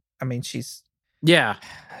don't. I mean, she's an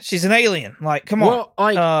alien. Like, come on.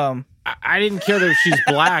 Like, I didn't care that she's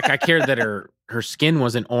black. I cared that her skin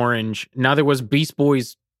wasn't orange. Now there was Beast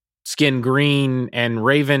Boy's skin green, and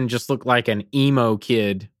Raven just looked like an emo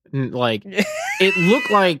kid. Like it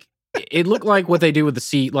looked like what they do with the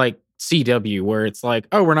CW, where it's like,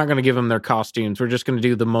 oh, we're not going to give them their costumes. We're just going to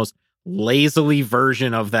do the most lazily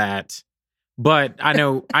version of that. But I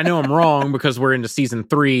know I'm wrong, because we're into season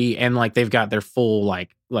 3, and like they've got their full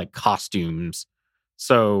like costumes.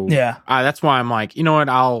 So yeah, that's why I'm like, you know what?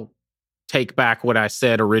 I'll take back what I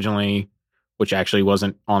said originally, which actually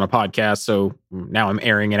wasn't on a podcast. So now I'm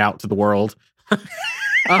airing it out to the world. But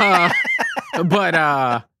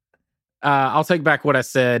I'll take back what I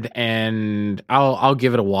said, and I'll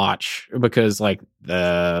give it a watch, because like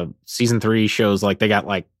the season 3 shows, like they got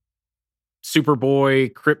like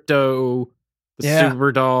Superboy, Crypto, the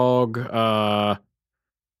Superdog,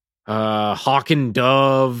 Hawk and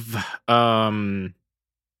Dove.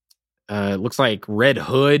 It looks like Red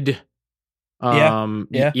Hood.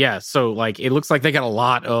 Yeah. So like it looks like they got a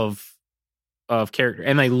lot of character,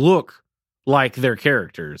 and they look like their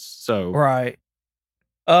characters. So Right.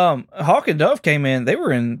 Hawk and Dove came in. They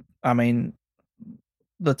were in. I mean,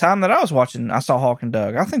 the time that I was watching, I saw Hawk and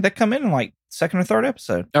Doug. I think they come in like second or third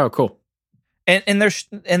episode. oh, cool. And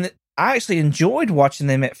I actually enjoyed watching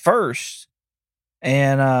them at first,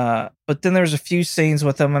 and but then there's a few scenes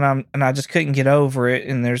with them, and I just couldn't get over it.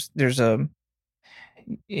 And there's a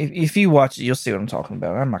if you watch it, you'll see what I'm talking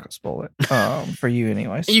about. I'm not gonna spoil it for you,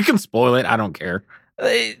 anyways. You can spoil it. I don't care.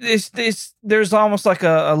 There's almost like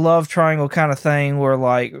a love triangle kind of thing where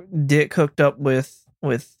like Dick hooked up with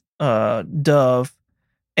Dove,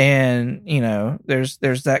 and there's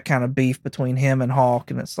that kind of beef between him and Hawk,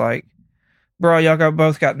 and it's like, bro, y'all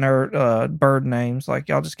both got bird names. Like,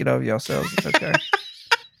 y'all just get over yourselves. It's okay.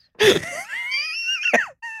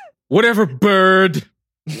 Whatever, bird.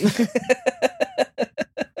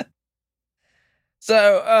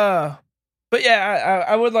 So, but yeah,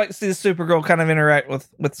 I would like to see the Supergirl kind of interact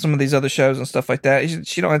with some of these other shows and stuff like that.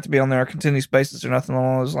 She don't have to be on there on a continuous basis or nothing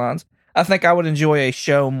along those lines. I think I would enjoy a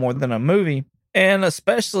show more than a movie, and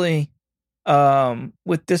especially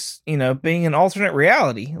with this, being an alternate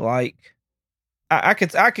reality. Like, I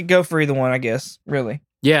could go for either one, I guess. Really,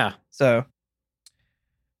 yeah. So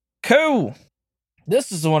cool.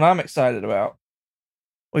 This is the one I'm excited about.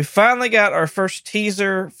 We finally got our first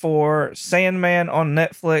teaser for Sandman on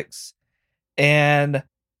Netflix. And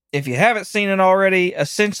if you haven't seen it already,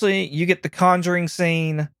 essentially you get the conjuring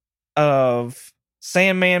scene of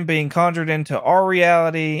Sandman being conjured into our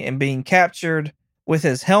reality and being captured with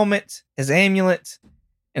his helmet, his amulet,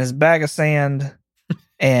 and his bag of sand.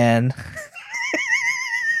 And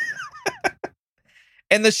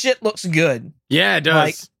and the shit looks good. Yeah, it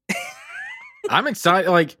does. I'm excited.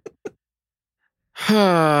 Like,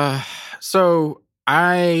 so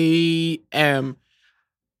I am.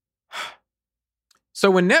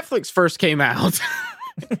 So when Netflix first came out,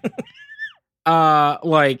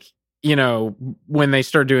 when they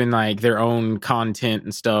started doing like their own content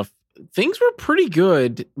and stuff, things were pretty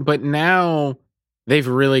good, but now they've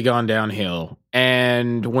really gone downhill.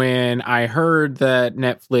 And when I heard that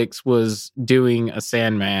Netflix was doing a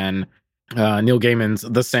Sandman, Neil Gaiman's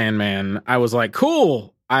The Sandman, I was like,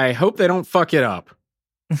 cool. I hope they don't fuck it up.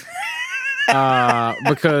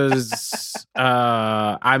 Because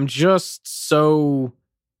I'm so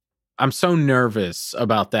nervous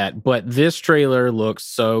about that. But this trailer looks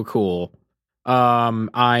so cool.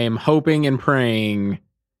 I am hoping and praying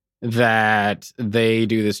that they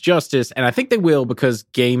do this justice, and I think they will, because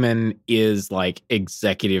Gaiman is like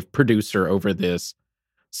executive producer over this.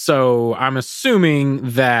 So I'm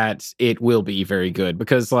assuming that it will be very good,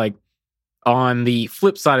 because like on the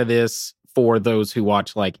flip side of this, for those who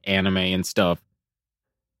watch like anime and stuff,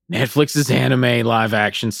 Netflix's anime live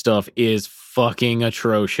action stuff is fucking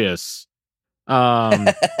atrocious.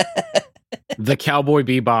 The Cowboy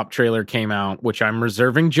Bebop trailer came out, which I'm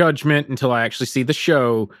reserving judgment until I actually see the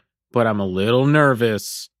show, but I'm a little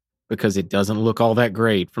nervous because it doesn't look all that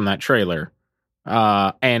great from that trailer.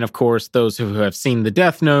 And of course, those who have seen the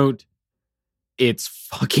Death Note, it's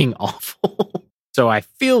fucking awful. So I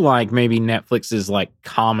feel like maybe Netflix's like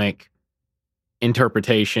comic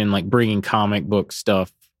interpretation, like bringing comic book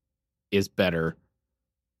stuff, is better.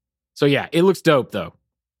 So yeah, it looks dope though.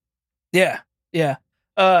 Yeah.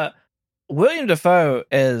 William Dafoe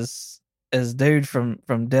as dude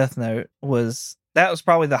from Death Note was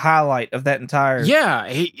probably the highlight of that entire. Yeah,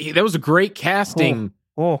 he that was a great casting.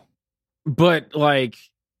 Cool. But like,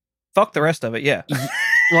 fuck the rest of it. Yeah.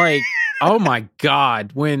 Like, oh my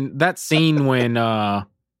god, when that scene when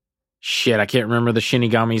shit, I can't remember the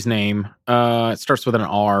Shinigami's name. It starts with an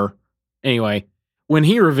R. Anyway, when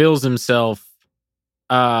he reveals himself,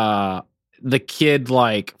 the kid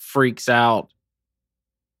like freaks out.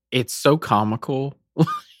 It's so comical.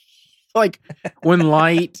 Like when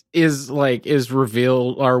Light is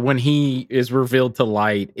revealed, or when he is revealed to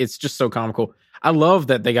Light, it's just so comical. I love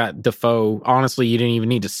that they got Dafoe. Honestly, you didn't even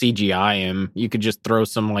need to CGI him. You could just throw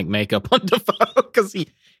some like makeup on Dafoe, because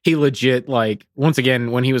he legit, like, once again,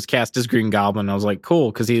 when he was cast as Green Goblin, I was like,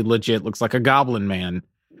 cool, because he legit looks like a Goblin Man.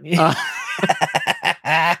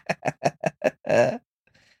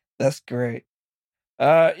 That's great.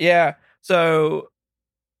 Yeah. So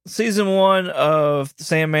season 1 of The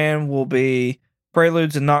Sandman will be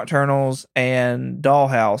Preludes and Nocturnals and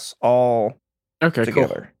Dollhouse all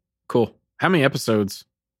together. Cool. How many episodes?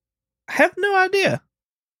 I have no idea.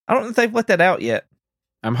 I don't think they've let that out yet.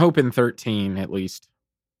 I'm hoping 13 at least.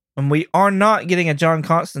 And we are not getting a John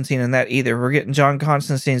Constantine in that either. We're getting John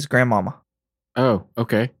Constantine's grandmama. Oh,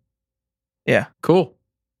 okay. Yeah. Cool.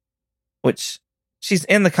 Which she's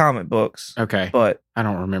in the comic books. Okay. But I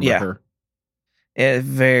don't remember her.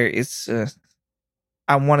 It's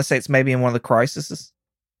I want to say it's maybe in one of the crises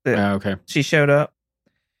that Okay. she showed up.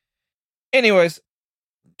 Anyways,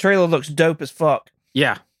 trailer looks dope as fuck.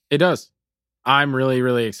 Yeah, it does. I'm really,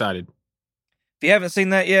 really excited. If you haven't seen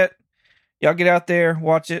that yet, y'all get out there,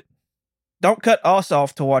 watch it. Don't cut us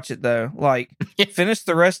off to watch it though. Like, finish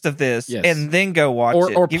the rest of this and then go watch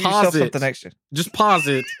it. Or give pause yourself it. something extra. Just pause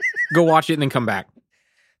it, go watch it, and then come back.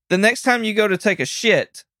 The next time you go to take a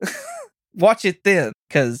shit, watch it then.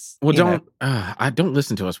 Because don't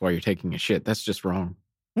listen to us while you're taking a shit. That's just wrong.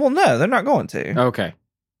 Well, no, they're not going to. Okay.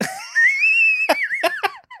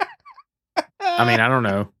 I mean, I don't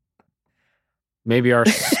know. Maybe our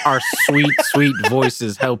sweet, sweet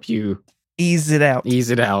voices help you ease it out. Ease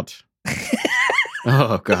it out.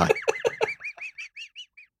 Oh, God.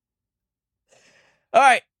 All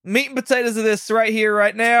right. Meat and potatoes of this right here,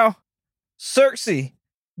 right now. Serkis.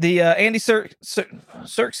 The Andy Serkis?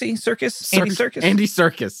 Andy Serkis? Andy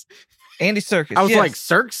Serkis. Andy Serkis. I was like,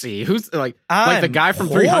 Serkis? Who's like the guy from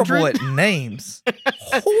 300? Horrible at names.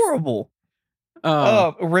 Horrible.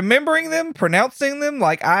 Remembering them, pronouncing them,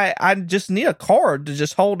 like I just need a card to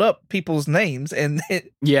just hold up people's names and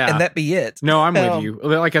that be it. No, I'm with you.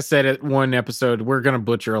 Like I said at one episode, we're gonna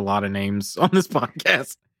butcher a lot of names on this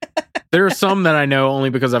podcast. There are some that I know only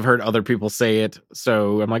because I've heard other people say it.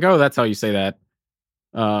 So I'm like, oh, that's how you say that.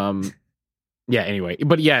 Yeah, anyway.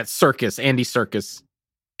 But yeah, it's Serkis, Andy Serkis.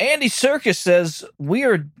 Andy Serkis says we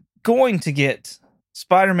are going to get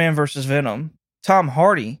Spider-Man versus Venom. Tom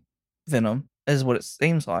Hardy Venom is what it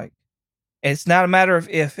seems like. It's not a matter of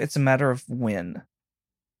if, it's a matter of when.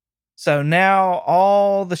 So now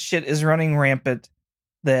all the shit is running rampant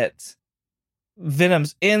that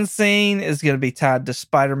Venom's end scene is going to be tied to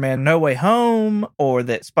Spider-Man No Way Home, or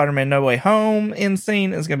that Spider-Man No Way Home end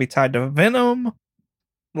scene is going to be tied to Venom.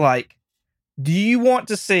 Like, do you want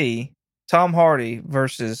to see Tom Hardy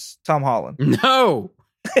versus Tom Holland? No.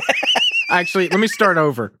 Actually, let me start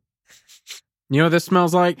over. You know what this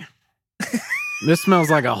smells like? This smells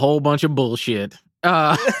like a whole bunch of bullshit.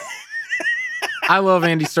 I love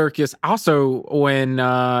Andy Serkis. Also, when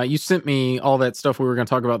you sent me all that stuff we were going to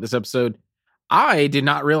talk about this episode, I did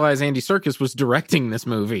not realize Andy Serkis was directing this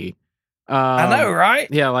movie. I know, right?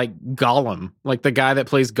 Yeah, like Gollum. Like the guy that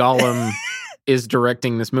plays Gollum is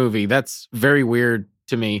directing this movie. That's very weird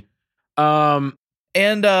to me. And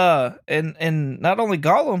not only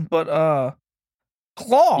Gollum, but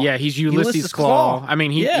Claw. Yeah, he's Ulysses Claw. I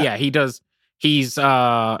mean, he does. He's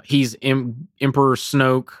Emperor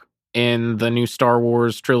Snoke in the new Star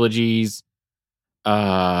Wars trilogies.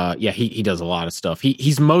 He does a lot of stuff.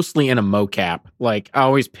 He's mostly in a mocap. Like I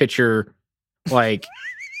always picture like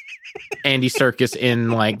Andy Serkis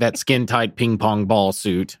in like that skin tight ping pong ball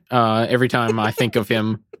suit. Every time I think of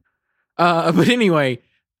him. But anyway, he's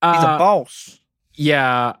a boss.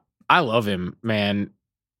 Yeah, I love him, man.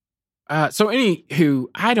 So anywho,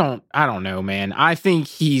 I don't know, man. I think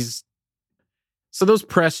so those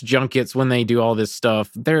press junkets, when they do all this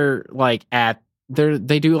stuff, they're like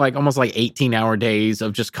they do like almost like 18-hour days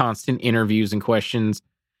of just constant interviews and questions.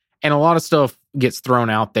 And a lot of stuff gets thrown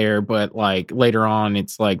out there, but like later on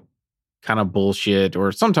it's like kind of bullshit,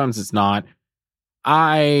 or sometimes it's not.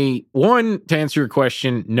 To answer your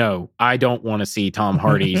question, no, I don't want to see Tom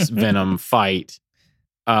Hardy's Venom fight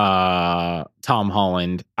Tom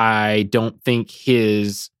Holland. I don't think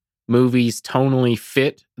his movies tonally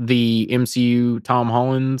fit the MCU Tom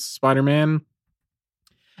Holland's Spider-Man.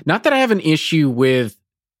 Not that I have an issue with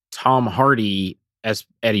Tom Hardy as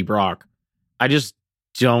Eddie Brock. I just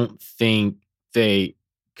don't think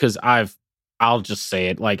because I'll just say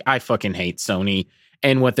it, like I fucking hate Sony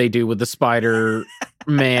and what they do with the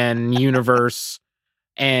Spider-Man universe.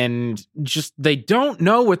 And just, they don't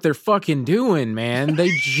know what they're fucking doing, man. They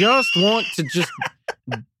just want to just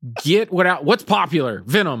get what's popular.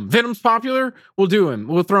 Venom's popular. We'll do him.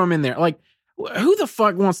 We'll throw him in there. Like, who the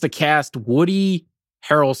fuck wants to cast Woody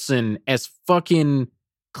Harrelson as fucking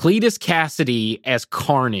Cletus Cassidy as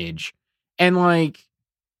Carnage? And like,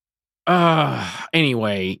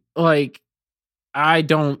 anyway, like, I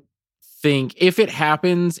don't think if it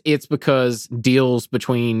happens, it's because deals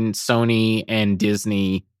between Sony and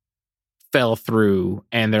Disney fell through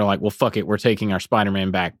and they're like, well, fuck it, we're taking our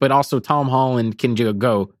Spider-Man back. But also Tom Holland can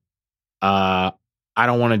go, I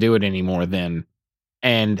don't want to do it anymore then.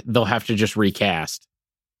 And they'll have to just recast.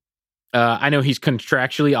 I know he's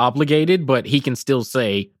contractually obligated, but he can still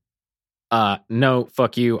say, no,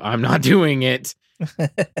 fuck you, I'm not doing it.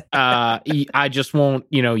 I just won't,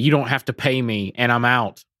 you don't have to pay me and I'm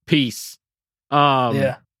out. Peace.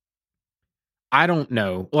 Yeah. I don't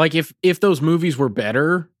know. Like if those movies were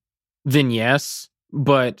better, then yes.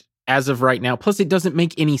 But as of right now. Plus, it doesn't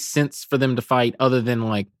make any sense for them to fight other than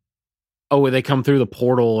like, oh, they come through the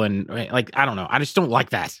portal and like, I don't know. I just don't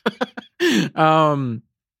like that.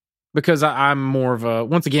 Because I'm more of a,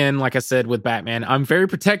 once again, like I said with Batman, I'm very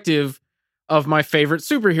protective of my favorite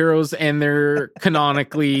superheroes and their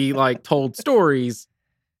canonically like told stories.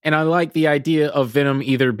 And I like the idea of Venom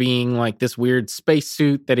either being like this weird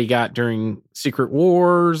spacesuit that he got during Secret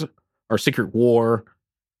Wars or Secret War,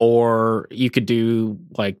 or you could do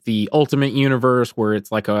like the Ultimate Universe where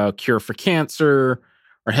it's like a cure for cancer,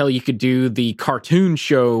 or hell, you could do the cartoon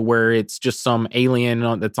show where it's just some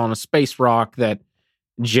alien that's on a space rock that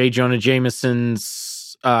J. Jonah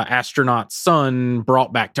Jameson's astronaut son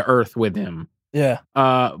brought back to Earth with him. Yeah.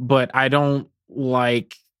 But I don't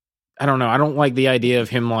like the idea of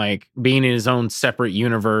him like being in his own separate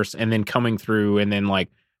universe and then coming through and then like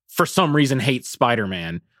for some reason hates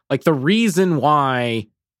Spider-Man. Like the reason why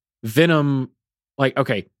Venom, like,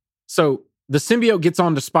 okay, so the symbiote gets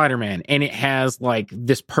onto Spider-Man and it has like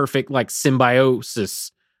this perfect like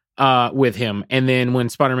symbiosis with him. And then when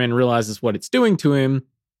Spider-Man realizes what it's doing to him,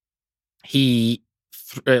 he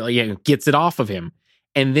gets it off of him.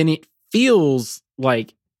 And then it feels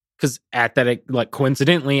like, because at that, like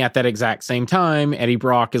coincidentally at that exact same time, Eddie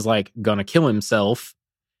Brock is like gonna kill himself,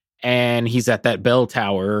 and he's at that bell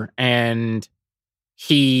tower, and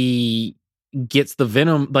he gets the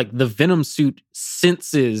Venom, like the Venom suit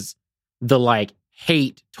senses the like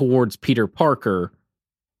hate towards Peter Parker,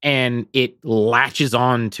 and it latches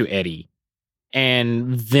on to Eddie,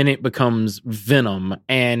 and then it becomes Venom,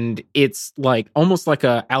 and it's like almost like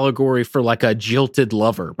a allegory for like a jilted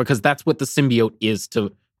lover, because that's what the symbiote is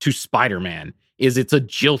to Spider-Man, is it's a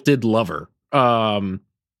jilted lover,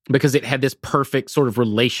 because it had this perfect sort of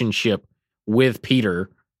relationship with Peter.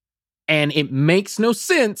 And it makes no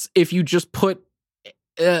sense if you just put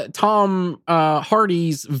Tom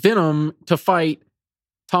Hardy's Venom to fight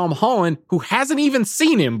Tom Holland, who hasn't even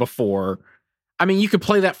seen him before. I mean, you could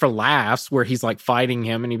play that for laughs where he's like fighting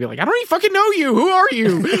him and he'd be like, I don't even fucking know you. Who are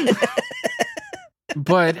you?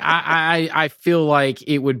 But I feel like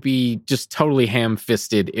it would be just totally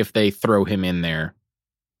ham-fisted if they throw him in there.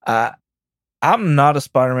 I'm not a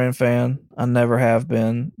Spider-Man fan. I never have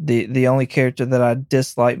been. The only character that I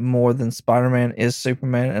dislike more than Spider-Man is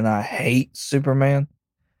Superman, and I hate Superman.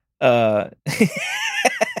 Why?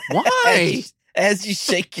 As you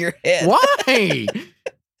shake your head. Why?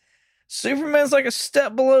 Superman's like a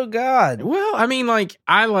step below God. Well, I mean, like,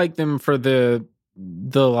 I like them for the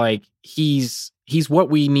like, he's what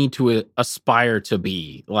we need to aspire to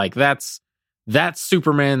be. Like, that's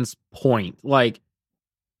Superman's point. Like,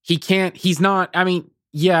 he's not, I mean,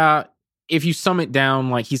 yeah, if you sum it down,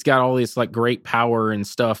 like, he's got all this like great power and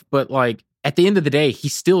stuff, but like at the end of the day,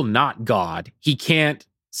 he's still not God. He can't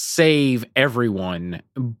save everyone.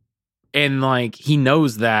 And like, he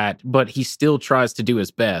knows that, but he still tries to do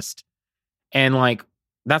his best. And like,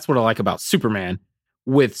 that's what I like about Superman.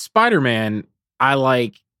 With Spider-Man, I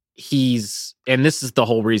like and this is the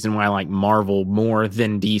whole reason why I like Marvel more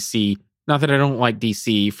than DC. Not that I don't like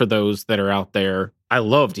DC, for those that are out there. I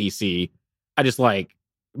love DC. I just like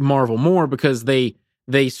Marvel more because they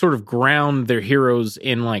sort of ground their heroes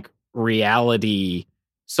in like reality.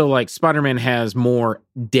 So like Spider-Man has more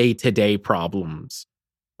day-to-day problems.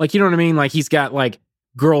 Like, you know what I mean? Like, he's got like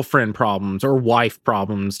girlfriend problems or wife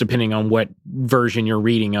problems, depending on what version you're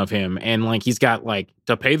reading of him. And like, he's got like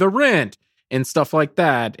to pay the rent and stuff like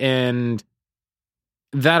that. And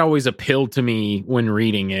that always appealed to me when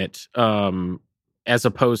reading it, as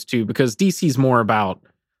opposed to, because DC's more about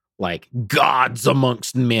like gods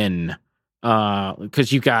amongst men,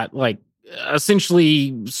 because you got like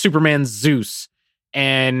essentially Superman's Zeus,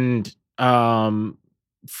 and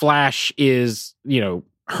Flash is, you know,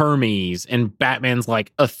 Hermes, and Batman's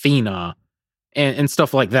like Athena and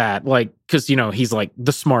stuff like that. Like, because, you know, he's like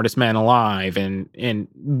the smartest man alive, and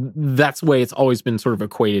that's the way it's always been sort of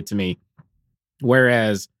equated to me.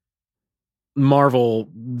 Whereas Marvel,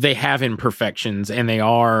 they have imperfections and they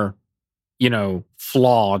are, you know,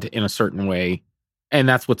 flawed in a certain way. And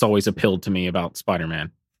that's what's always appealed to me about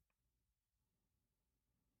Spider-Man.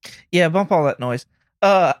 Yeah, bump all that noise.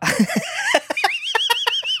 I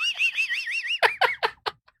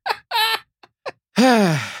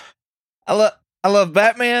love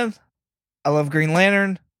Batman. I love Green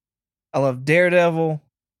Lantern. I love Daredevil.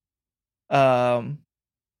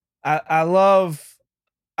 I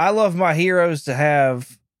love my heroes to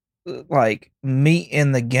have like meat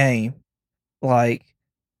in the game. Like,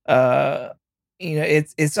 you know,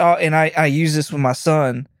 it's all, and I use this with my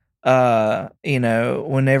son. You know,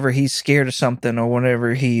 whenever he's scared of something, or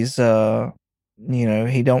whenever he's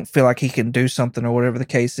he don't feel like he can do something or whatever the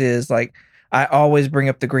case is. Like, I always bring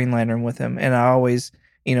up the Green Lantern with him, and I always,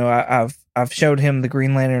 I've showed him the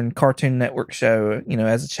Green Lantern Cartoon Network show,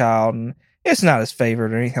 as a child, and it's not his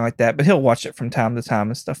favorite or anything like that, but he'll watch it from time to time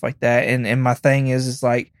and stuff like that. And my thing is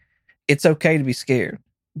like, it's okay to be scared,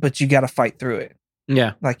 but you got to fight through it.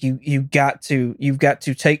 Yeah. Like you've got to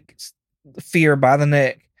take fear by the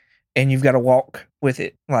neck, and you've got to walk with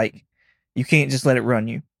it. Like, you can't just let it run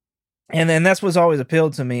you. And then that's what's always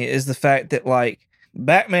appealed to me, is the fact that, like,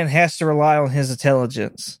 Batman has to rely on his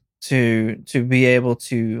intelligence to be able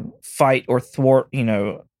to fight or thwart,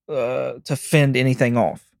 to fend anything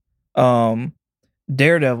off.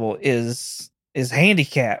 Daredevil is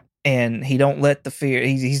handicapped, and he don't let the fear.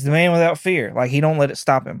 He's the man without fear. Like, he don't let it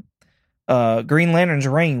stop him. Green Lantern's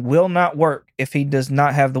ring will not work if he does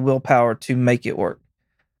not have the willpower to make it work.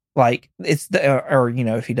 Like, it's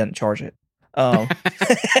if he doesn't charge it.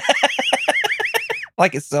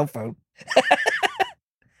 Like his cell phone.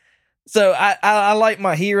 So I like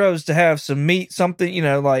my heroes to have some meat, something,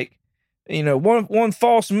 one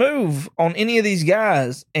false move on any of these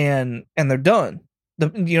guys, and they're done.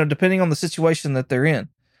 Depending on the situation that they're in.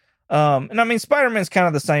 And I mean, Spider-Man's kind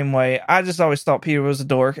of the same way. I just always thought Peter was a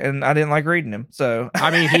dork, and I didn't like reading him. So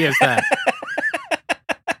I mean, he is that.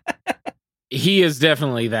 He is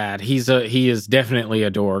definitely that. He is definitely a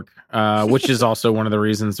dork, which is also one of the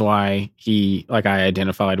reasons why I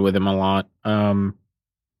identified with him a lot.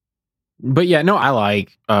 But yeah, no, I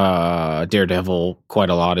like Daredevil quite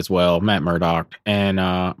a lot as well, Matt Murdock, and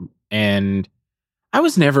I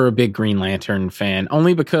was never a big Green Lantern fan,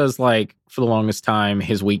 only because, like, for the longest time,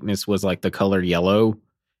 his weakness was like the color yellow,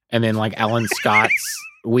 and then like Alan Scott's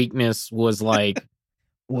weakness was like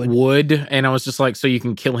wood, and I was just like, so you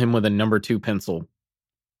can kill him with a number 2 pencil.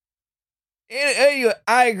 I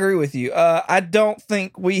agree with you. I don't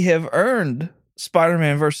think we have earned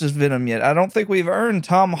Spider-Man versus Venom yet. I don't think we've earned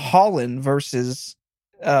Tom Holland versus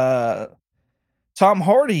Tom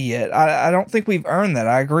Hardy yet. I don't think we've earned that.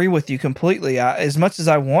 I agree with you completely. As much as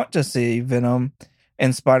I want to see Venom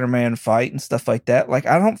and Spider-Man fight and stuff like that, like,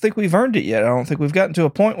 I don't think we've earned it yet. I don't think we've gotten to a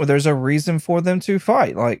point where there's a reason for them to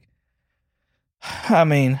fight. Like, I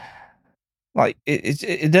mean, like,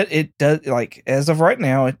 it does, like, as of right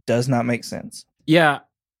now, it does not make sense. Yeah,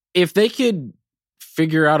 if they could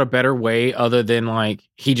figure out a better way other than, like,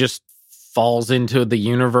 he just falls into the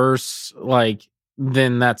universe, like,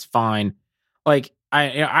 then that's fine. Like,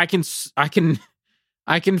 I can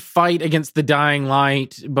fight against the dying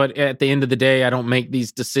light, but at the end of the day, I don't make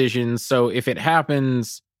these decisions. So if it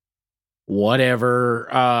happens,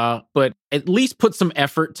 whatever. But at least put some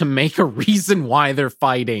effort to make a reason why they're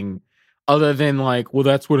fighting, other than like, well,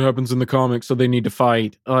 that's what happens in the comics, so they need to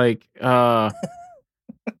fight. Like,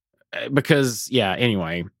 because yeah.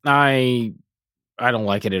 Anyway, I don't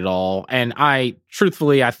like it at all, and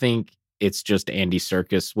truthfully, I think it's just Andy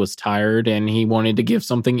Serkis was tired and he wanted to give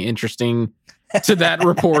something interesting to that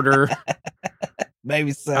reporter.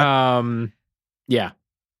 Maybe so. Yeah.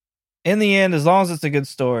 In the end, as long as it's a good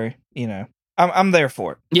story, I'm there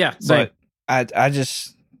for it. Yeah, same. But I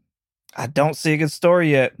don't see a good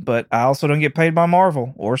story yet, but I also don't get paid by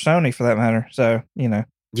Marvel or Sony for that matter. So,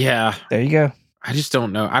 yeah, there you go. I just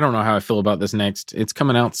don't know. I don't know how I feel about this next. It's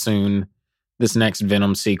coming out soon. This next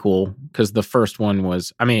Venom sequel, because the first one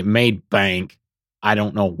it made bank. I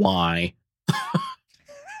don't know why.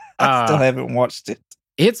 I still haven't watched it.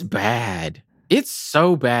 It's bad. It's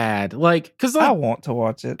so bad. Like, because I want to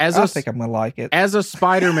watch it. I think I'm gonna like it. As a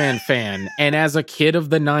Spider-Man fan and as a kid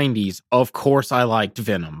of the 90s, of course I liked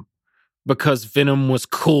Venom because Venom was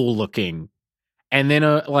cool looking, and then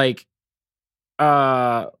like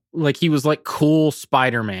he was like cool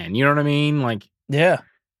Spider-Man. You know what I mean? Like, yeah.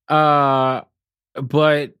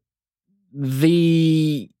 But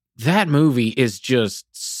that movie is just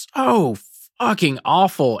so fucking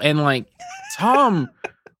awful. And like Tom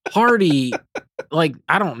Hardy, like,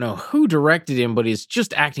 I don't know who directed him, but he's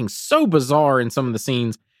just acting so bizarre in some of the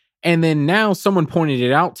scenes. And then now someone pointed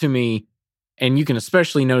it out to me, and you can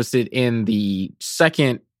especially notice it in the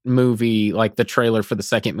second movie, like the trailer for the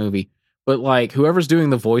second movie. But like whoever's doing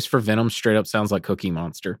the voice for Venom straight up sounds like Cookie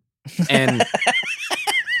Monster. And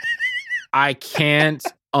I can't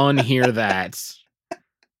unhear that.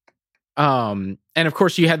 And of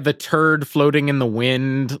course you had the turd floating in the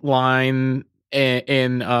wind line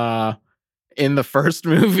in the first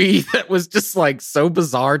movie that was just like so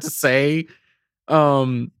bizarre to say.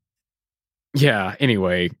 Yeah,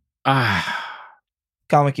 anyway.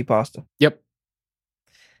 Comic-y pasta. Yep.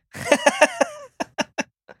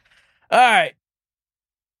 All right.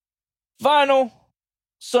 Final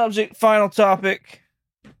subject, final topic.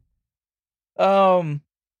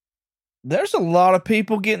 There's a lot of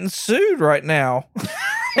people getting sued right now.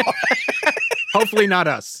 Hopefully not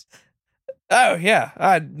us. Oh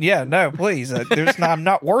yeah, no, please. I'm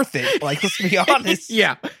not worth it. Like, let's be honest.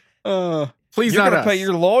 Yeah. Please, you're not gonna us. pay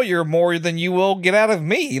your lawyer more than you will get out of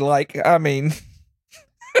me. Like, I mean,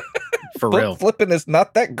 for real, flipping is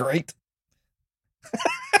not that great.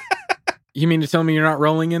 You mean to tell me you're not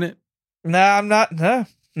rolling in it? No, I'm not. No,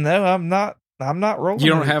 I'm not. I'm not rolling.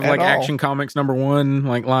 You don't have like all. Action Comics #1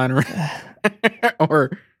 like lying around,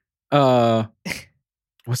 or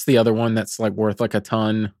what's the other one that's like worth like a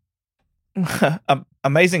ton?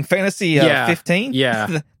 Amazing Fantasy 15.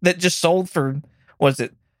 Yeah, that just sold for, what is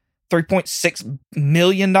it, $3.6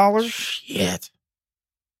 million? Shit.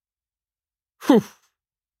 Whew.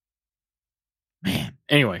 Man.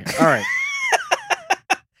 Anyway, all right.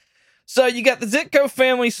 So you got the Ditko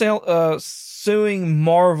family suing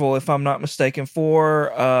Marvel, if I'm not mistaken,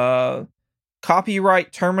 for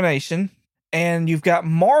copyright termination. And you've got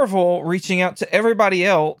Marvel reaching out to everybody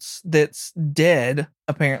else that's dead,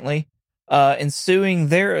 apparently, and suing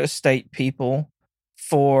their estate people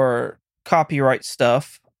for copyright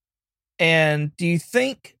stuff. And do you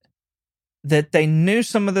think that they knew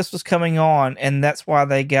some of this was coming on, and that's why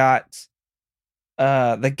they got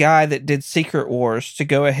the guy that did Secret Wars to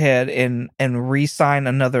go ahead and re-sign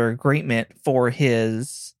another agreement for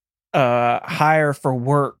his hire for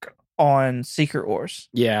work on Secret Wars?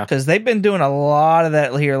 Yeah. Because they've been doing a lot of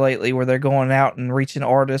that here lately, where they're going out and reaching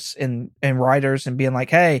artists and writers and being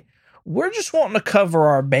like, hey, we're just wanting to cover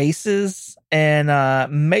our bases and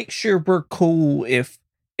make sure we're cool if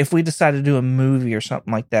we decide to do a movie or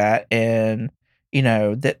something like that, and, you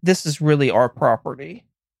know, that this is really our property.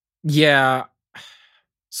 Yeah.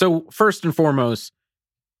 So first and foremost,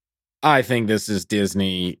 I think this is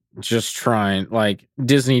Disney just trying, like,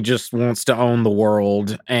 Disney just wants to own the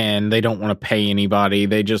world and they don't want to pay anybody.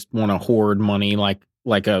 They just want to hoard money like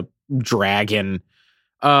a dragon.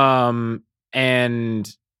 And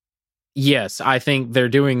yes, I think they're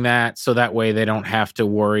doing that so that way they don't have to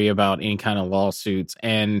worry about any kind of lawsuits.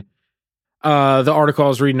 And the article I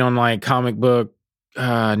was reading on like Comic Book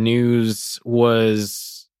News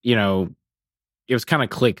was, you know, it was kind of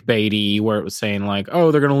clickbaity, where it was saying like,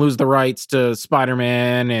 oh, they're going to lose the rights to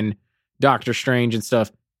Spider-Man and Doctor Strange and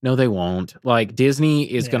stuff. No, they won't. Like, Disney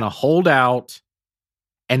is going to hold out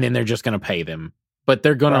and then they're just going to pay them. But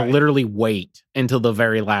they're going to literally wait until the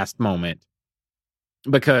very last moment,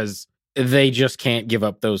 because they just can't give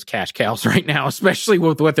up those cash cows right now, especially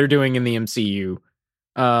with what they're doing in the MCU.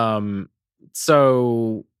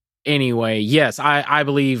 So anyway, yes, I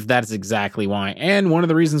believe that's exactly why. And one of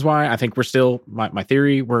the reasons why I think we're still, my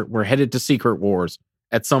theory, we're headed to Secret Wars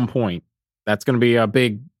at some point. That's going to be a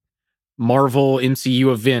big Marvel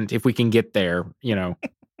MCU event if we can get there, you know.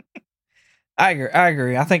 I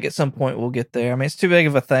agree. I think at some point we'll get there. I mean, it's too big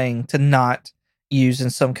of a thing to not use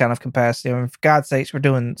in some kind of capacity. I mean, for God's sakes, we're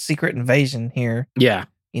doing Secret Invasion here. Yeah.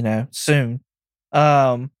 You know, soon.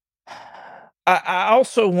 I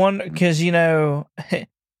also wonder, because, you know,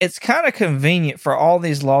 it's kind of convenient for all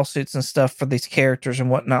these lawsuits and stuff for these characters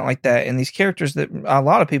and whatnot like that. And these characters that a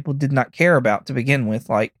lot of people did not care about to begin with,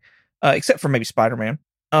 like, except for maybe Spider-Man.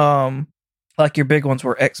 Like, your big ones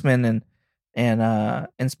were X-Men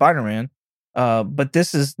and Spider-Man. But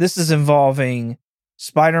this is involving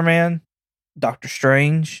Spider-Man, Doctor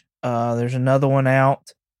Strange. There's another one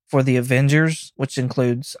out for the Avengers, which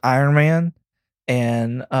includes Iron Man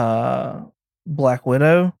and Black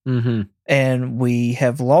Widow. Mm-hmm. And we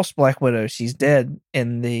have lost Black Widow. She's dead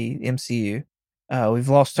in the MCU. We've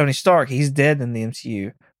lost Tony Stark. He's dead in the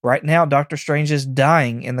MCU. Right now, Doctor Strange is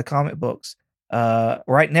dying in the comic books.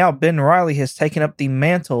 Right now, Ben Reilly has taken up the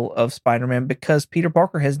mantle of Spider-Man because Peter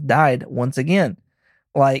Parker has died once again.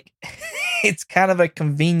 Like, it's kind of a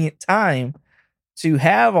convenient time to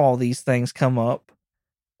have all these things come up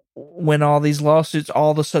when all these lawsuits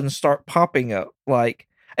all of a sudden start popping up. Like,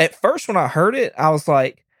 at first when I heard it, I was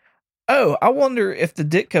like, oh, I wonder if the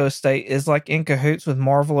Ditko estate is like in cahoots with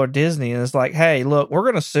Marvel or Disney, and it's like, hey, look, we're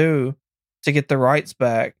going to sue to get the rights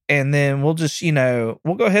back, and then we'll just, you know,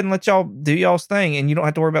 we'll go ahead and let y'all do y'all's thing, and you don't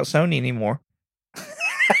have to worry about Sony anymore.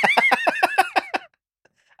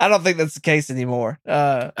 I don't think that's the case anymore with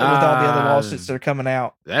all the other lawsuits that are coming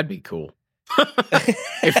out. That'd be cool.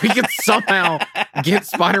 If we could somehow get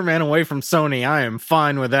Spider-Man away from Sony, I am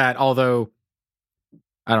fine with that. Although,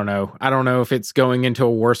 I don't know. I don't know if it's going into a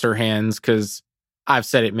worser hands, because I've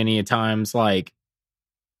said it many a times. Like,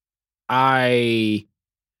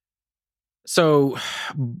 so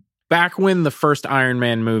back when the first Iron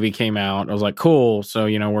Man movie came out, I was like, cool. So,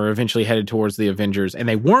 you know, we're eventually headed towards the Avengers. And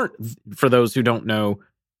they weren't, for those who don't know,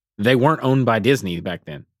 they weren't owned by Disney back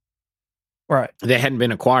then. Right. They hadn't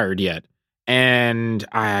been acquired yet. And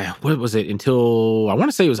what was it? Until I want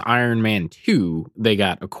to say it was Iron Man 2, they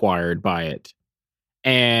got acquired by it.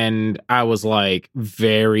 And I was like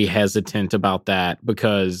very hesitant about that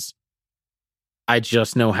because I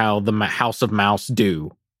just know how the House of Mouse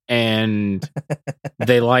do. And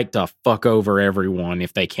they like to fuck over everyone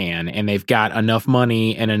if they can. And they've got enough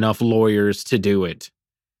money and enough lawyers to do it.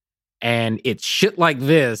 And it's shit like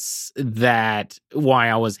this that why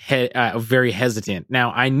I was very hesitant.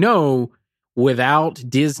 Now, I know without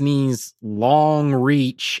Disney's long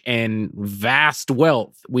reach and vast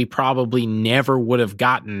wealth, we probably never would have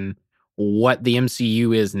gotten what the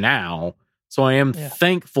MCU is now. So I am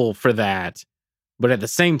thankful for that. But at the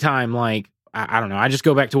same time, like, I don't know. I just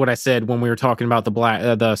go back to what I said when we were talking about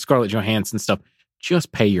the Scarlett Johansson stuff.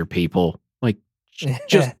 Just pay your people. Like,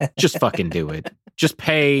 just fucking do it. Just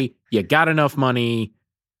pay. You got enough money.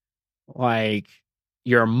 Like,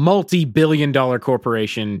 you're a multi-billion-dollar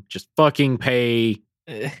corporation. Just fucking pay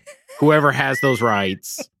whoever has those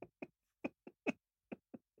rights.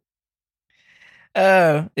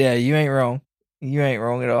 Yeah, you ain't wrong. You ain't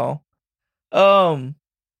wrong at all.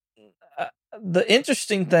 The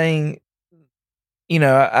interesting thing, you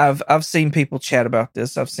know, I've seen people chat about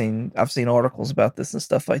this. I've seen articles about this and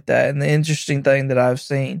stuff like that. And the interesting thing that I've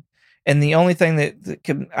seen, and the only thing that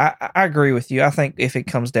can, I agree with you. I think if it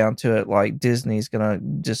comes down to it, like Disney's gonna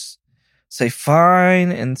just say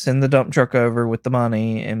fine and send the dump truck over with the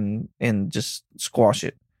money and just squash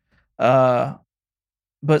it. But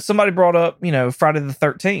somebody brought up, you know, Friday the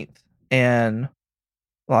 13th, and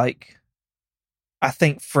like, I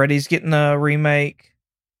think Freddy's getting a remake.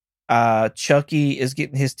 Chucky is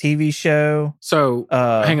getting his TV show. So,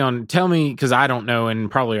 hang on. Tell me, because I don't know, and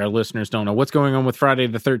probably our listeners don't know, what's going on with Friday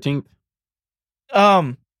the 13th?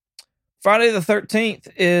 Friday the 13th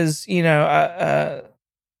is, you know,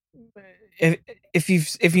 if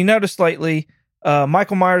you noticed lately,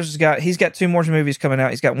 Michael Myers he's got 2 more movies coming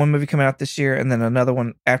out. He's got 1 movie coming out this year, and then another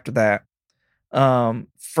one after that.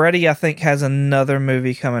 Freddy, I think, has another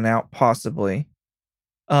movie coming out, possibly.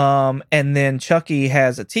 And then Chucky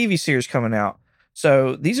has a TV series coming out.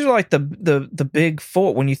 So these are like the big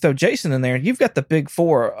 4. When you throw Jason in there, you've got the big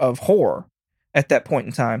 4 of horror at that point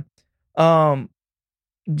in time.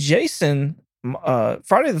 Jason,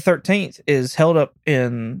 Friday the 13th is held up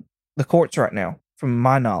in the courts right now, from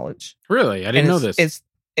my knowledge. Really? I didn't know this.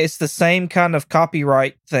 It's the same kind of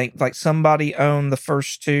copyright thing. Like somebody owned the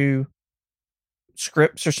first 2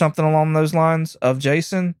 scripts or something along those lines of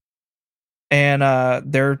Jason. And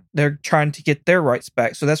they're trying to get their rights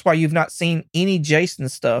back. So that's why you've not seen any Jason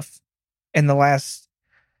stuff in the last,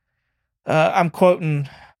 I'm quoting,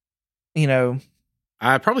 you know,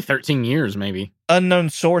 probably 13 years, maybe. Unknown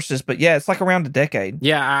sources, but yeah, it's like around a decade.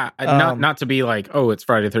 Yeah, not to be like, oh, it's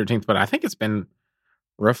Friday the 13th, but I think it's been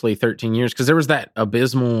roughly 13 years, because there was that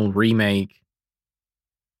abysmal remake.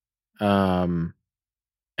 And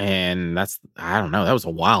that's, I don't know, that was a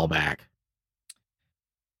while back.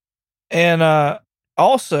 And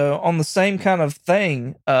also on the same kind of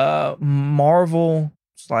thing, Marvel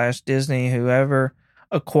 / Disney, whoever,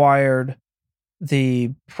 acquired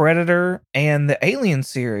the Predator and the Alien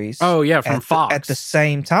series. Oh yeah, from Fox at the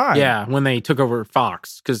same time. Yeah, when they took over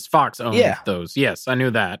Fox, because Fox owned those. Yes, I knew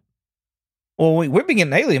that. Well, we've been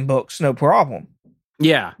getting Alien books, no problem.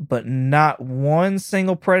 Yeah, but not one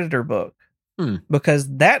single Predator book,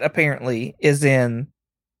 because that apparently is in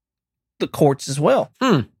the courts as well.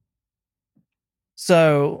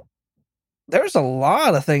 So there's a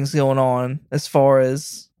lot of things going on as far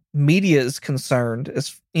as media is concerned,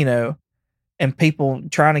 as you know, and people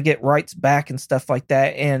trying to get rights back and stuff like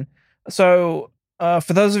that. And so,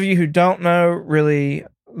 for those of you who don't know, really,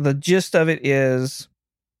 the gist of it is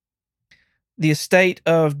the estate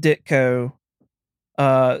of Ditko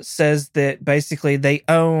says that basically they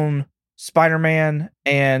own Spider-Man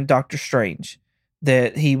and Doctor Strange.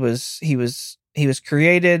 That he was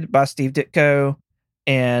created by Steve Ditko.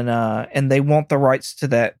 And they want the rights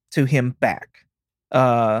to him back.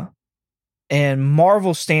 And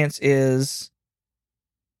Marvel's stance is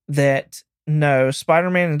that no,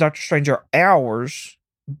 Spider-Man and Doctor Strange are ours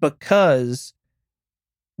because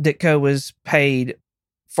Ditko was paid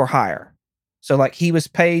for hire. So like he was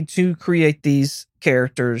paid to create these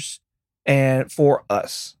characters and for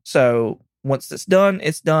us. So once it's done,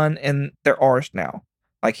 and they're ours now.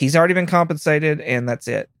 Like he's already been compensated and that's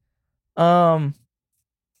it.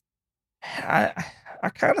 I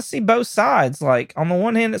kind of see both sides. Like, on the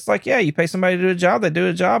one hand, it's like, yeah, you pay somebody to do a job, they do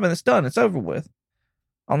a job, and it's done. It's over with.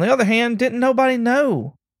 On the other hand, didn't nobody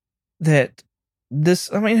know that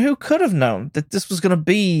this, I mean, who could have known that this was going to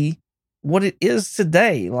be what it is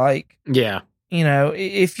today? Like, Yeah. you know,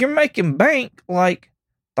 if you're making bank, like,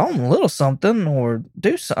 throw them a little something or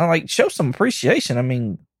do something, like, show some appreciation. I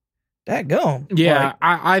mean, dadgum. Yeah, Like,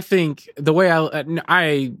 I think the way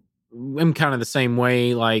I am kind of the same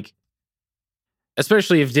way, like,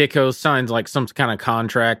 especially if Ditko signs like some kind of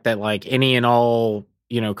contract that like any and all,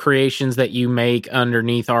 creations that you make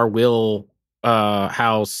underneath our will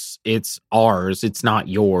house, it's ours, it's not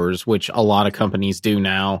yours, which a lot of companies do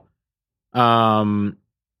now. I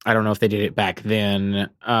don't know if they did it back then,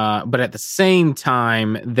 but at the same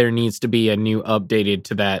time, there needs to be a new updated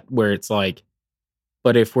to that where it's like,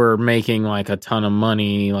 but if we're making like a ton of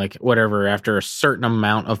money, like whatever, after a certain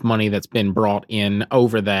amount of money that's been brought in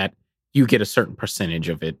over that, you get a certain percentage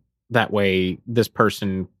of it. That way, this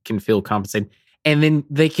person can feel compensated. And then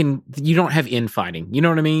you don't have infighting. You know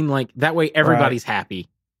what I mean? Like that way, everybody's happy.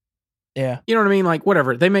 yeah. You know what I mean? Like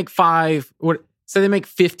whatever. They make say they make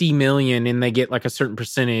 50 million and they get like a certain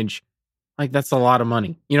percentage. Like that's a lot of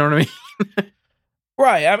money. You know what I mean?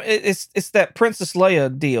 Right. I mean, it's that Princess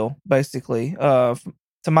Leia deal, basically.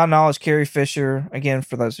 To my knowledge, Carrie Fisher, again,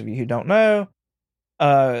 for those of you who don't know,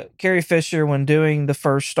 Carrie Fisher, when doing the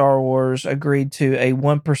first Star Wars, agreed to a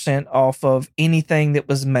 1% off of anything that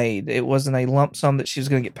was made. It wasn't a lump sum that she was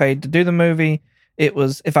going to get paid to do the movie. It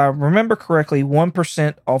was, if I remember correctly,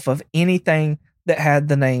 1% off of anything that had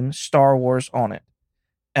the name Star Wars on it.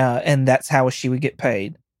 And that's how she would get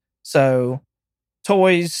paid. So,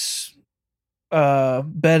 toys,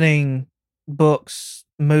 bedding, books,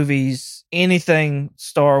 movies, anything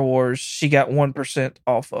Star Wars, she got 1%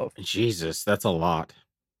 off of. Jesus, that's a lot.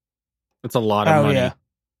 That's a lot of money. Yeah.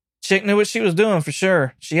 Chick knew what she was doing for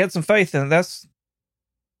sure. She had some faith in it.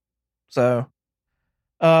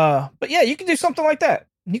 But yeah, you could do something like that.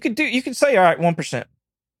 You could say, all right, 1%.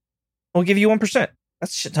 We'll give you 1%.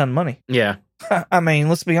 That's a shit ton of money. Yeah. I mean,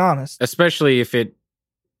 let's be honest. Especially if it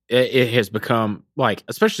has become like,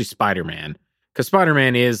 especially Spider-Man. Because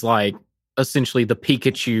Spider-Man is like essentially the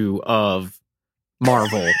Pikachu of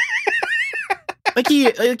Marvel. like he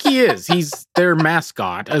is. He's their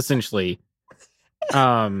mascot, essentially.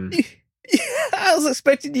 I was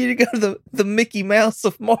expecting you to go to the Mickey Mouse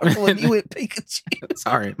of Marvel and you went Pikachu.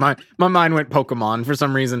 Sorry. My mind went Pokemon for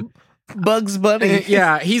some reason. Bugs Bunny.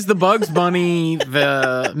 Yeah, he's the Bugs Bunny,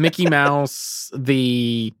 the Mickey Mouse,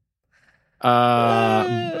 the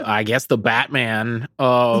I guess the Batman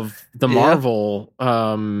of the Marvel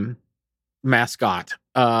mascot.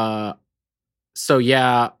 So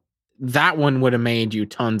yeah, that one would have made you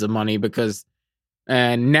tons of money because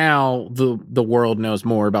now the world knows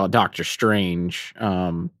more about Doctor Strange.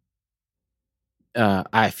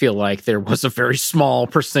 I feel like there was a very small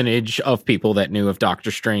percentage of people that knew of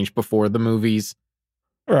Doctor Strange before the movies.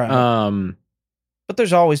 Right. But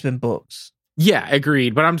there's always been books. Yeah,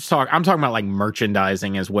 agreed. But I'm talking about like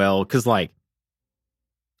merchandising as well. Cause like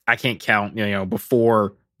I can't count,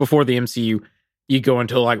 before the MCU, you go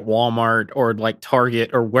into like Walmart or like Target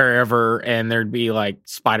or wherever, and there'd be like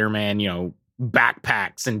Spider-Man,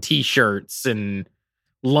 backpacks and t-shirts and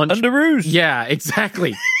lunch. Underoos. Yeah,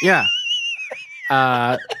 exactly. Yeah.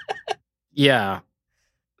 Yeah.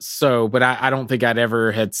 So, but I don't think I'd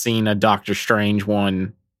ever had seen a Doctor Strange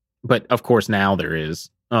one, but of course now there is.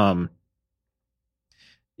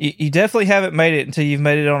 You definitely haven't made it until you've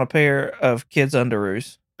made it on a pair of kids'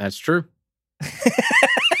 underoos. That's true.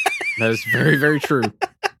 That is very, very true.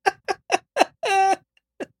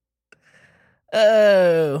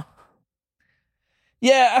 Oh.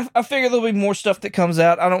 Yeah, I figure there'll be more stuff that comes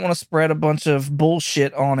out. I don't want to spread a bunch of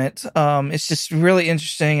bullshit on it. It's just really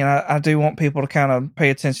interesting, and I do want people to kind of pay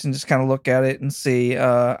attention, just kind of look at it and see.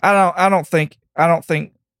 I don't think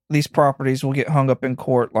these properties will get hung up in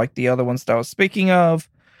court like the other ones that I was speaking of.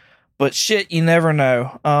 But shit, you never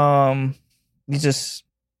know. You just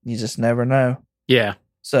never know. Yeah.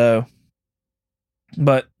 So,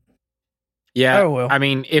 but yeah, oh well. I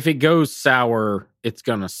mean, if it goes sour, it's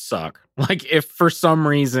gonna suck. Like if for some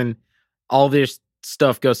reason all this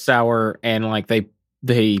stuff goes sour and like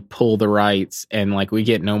they pull the rights and like we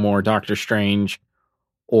get no more Doctor Strange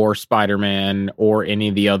or Spider-Man or any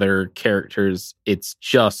of the other characters, it's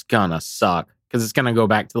just gonna suck because it's gonna go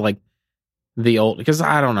back to like the old, because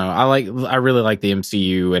I don't know, I really like the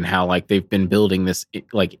MCU and how like they've been building this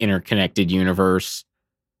like interconnected universe.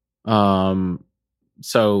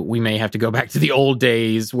 So we may have to go back to the old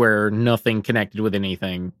days where nothing connected with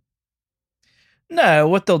anything. No,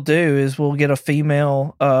 what they'll do is we'll get a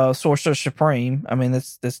female Sorcerer Supreme. I mean,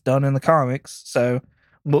 that's done in the comics, so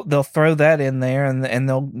they'll throw that in there, and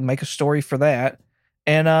they'll make a story for that,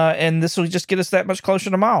 and this will just get us that much closer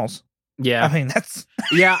to Miles. Yeah. I mean, that's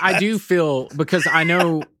Yeah, I do feel, because I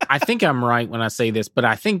think I'm right when I say this, but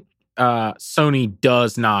I think Sony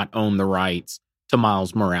does not own the rights to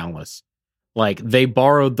Miles Morales. Like, they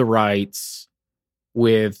borrowed the rights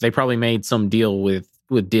they probably made some deal with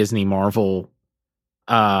Disney Marvel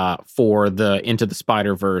for the Into the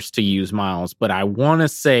Spider-Verse to use Miles, but I want to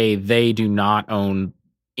say they do not own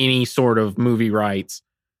any sort of movie rights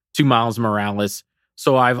to Miles Morales.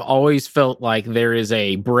 So I've always felt like there is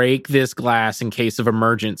a break this glass in case of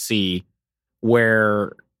emergency,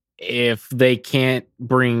 where if they can't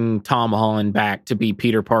bring Tom Holland back to be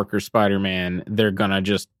Peter Parker Spider-Man, they're gonna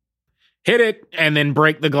just hit it and then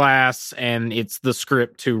break the glass, and it's the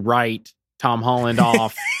script to write Tom Holland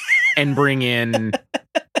off and bring in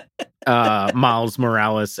Miles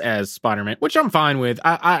Morales as Spider-Man, which I'm fine with.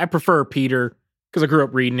 I prefer Peter because I grew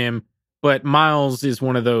up reading him, but Miles is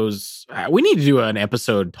one of those. We need to do an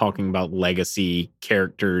episode talking about legacy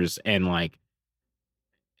characters and like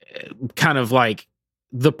kind of like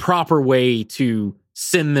the proper way to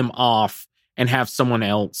send them off and have someone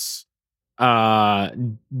else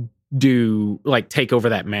take over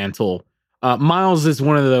that mantle. Miles is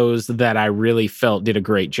one of those that I really felt did a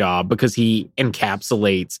great job because he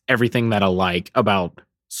encapsulates everything that I like about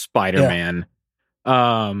Spider-Man.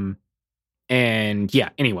 Yeah. And yeah,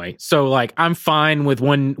 anyway, so like I'm fine with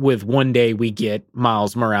one day we get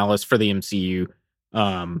Miles Morales for the MCU.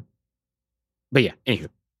 But yeah, anywho.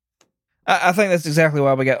 I think that's exactly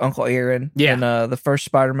why we got Uncle Aaron in the first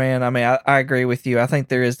Spider-Man. I mean, I agree with you. I think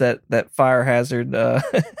there is that fire hazard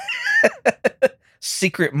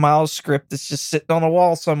secret Miles script that's just sitting on a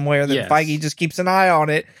wall somewhere that Feige just keeps an eye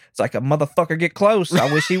on it. It's like, a motherfucker get close.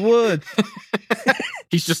 I wish he would.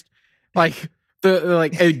 He's just like the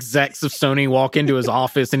execs of Sony walk into his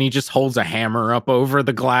office and he just holds a hammer up over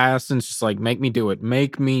the glass and it's just like, make me do it.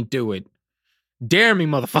 Make me do it. Dare me,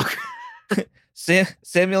 motherfucker.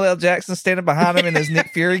 Samuel L. Jackson standing behind him in his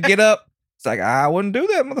Nick Fury get up. It's like, I wouldn't do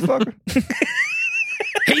that, motherfucker.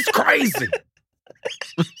 He's crazy.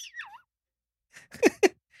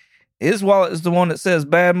 His wallet is the one that says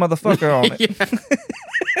bad motherfucker on it.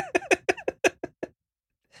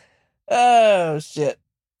 Oh, shit.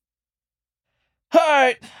 All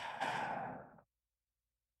right.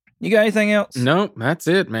 You got anything else? Nope, that's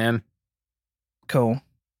it, man. Cool.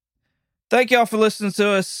 Thank y'all for listening to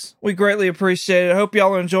us. We greatly appreciate it. I hope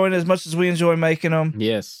y'all are enjoying it as much as we enjoy making them.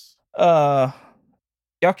 Yes. Y'all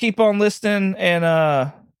keep on listening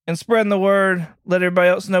and spreading the word. Let everybody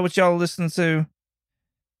else know what y'all are listening to.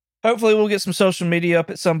 Hopefully we'll get some social media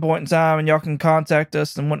up at some point in time and y'all can contact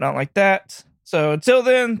us and whatnot like that. So until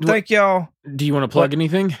then, thank y'all. Do you want to plug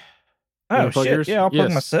anything? Oh, shit. Yours? Yeah, I'll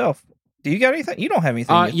plug myself. Do you got anything? You don't have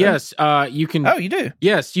anything. Yes. You can. Oh, you do?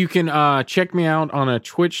 Yes, you can check me out on a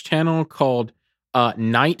Twitch channel called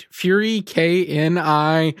Night Fury,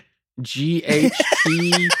 KNIGHT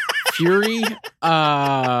Fury.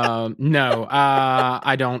 No,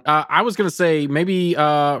 I don't. I was gonna say maybe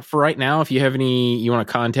for right now, if you have you want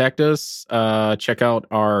to contact us, check out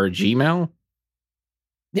our Gmail.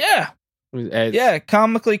 Yeah.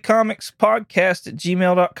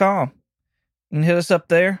 comicallycomicspodcast@gmail.com. You can hit us up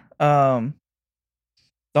there. Don't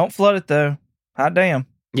flood it though. Hot damn.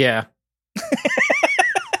 Yeah.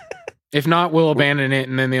 If not, we'll abandon it,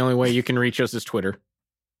 and then the only way you can reach us is Twitter.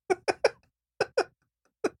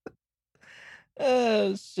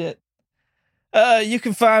 Oh shit. You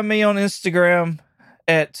can find me on Instagram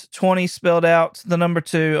at 20 spelled out the number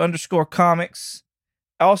 2 _comics.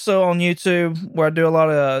 Also on YouTube, where I do a lot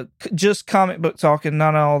of just comic book talking,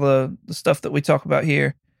 not all the stuff that we talk about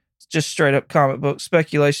here. It's just straight up comic book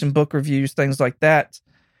speculation, book reviews, things like that.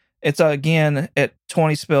 It's again at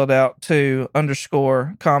 20 spelled out 2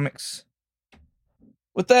 _comics.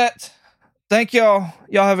 With that, thank y'all.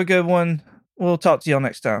 Y'all have a good one. We'll talk to y'all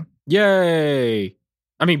next time. Yay.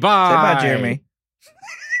 I mean, bye. Say bye, Jeremy.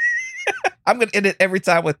 I'm going to end it every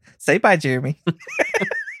time with, say bye, Jeremy.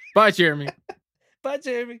 Bye, Jeremy. Bye,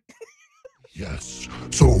 Jeremy. Yes,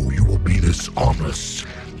 so you will be this armless,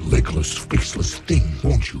 legless, faceless thing,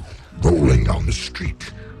 won't you? Rolling down the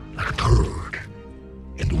street like a turd.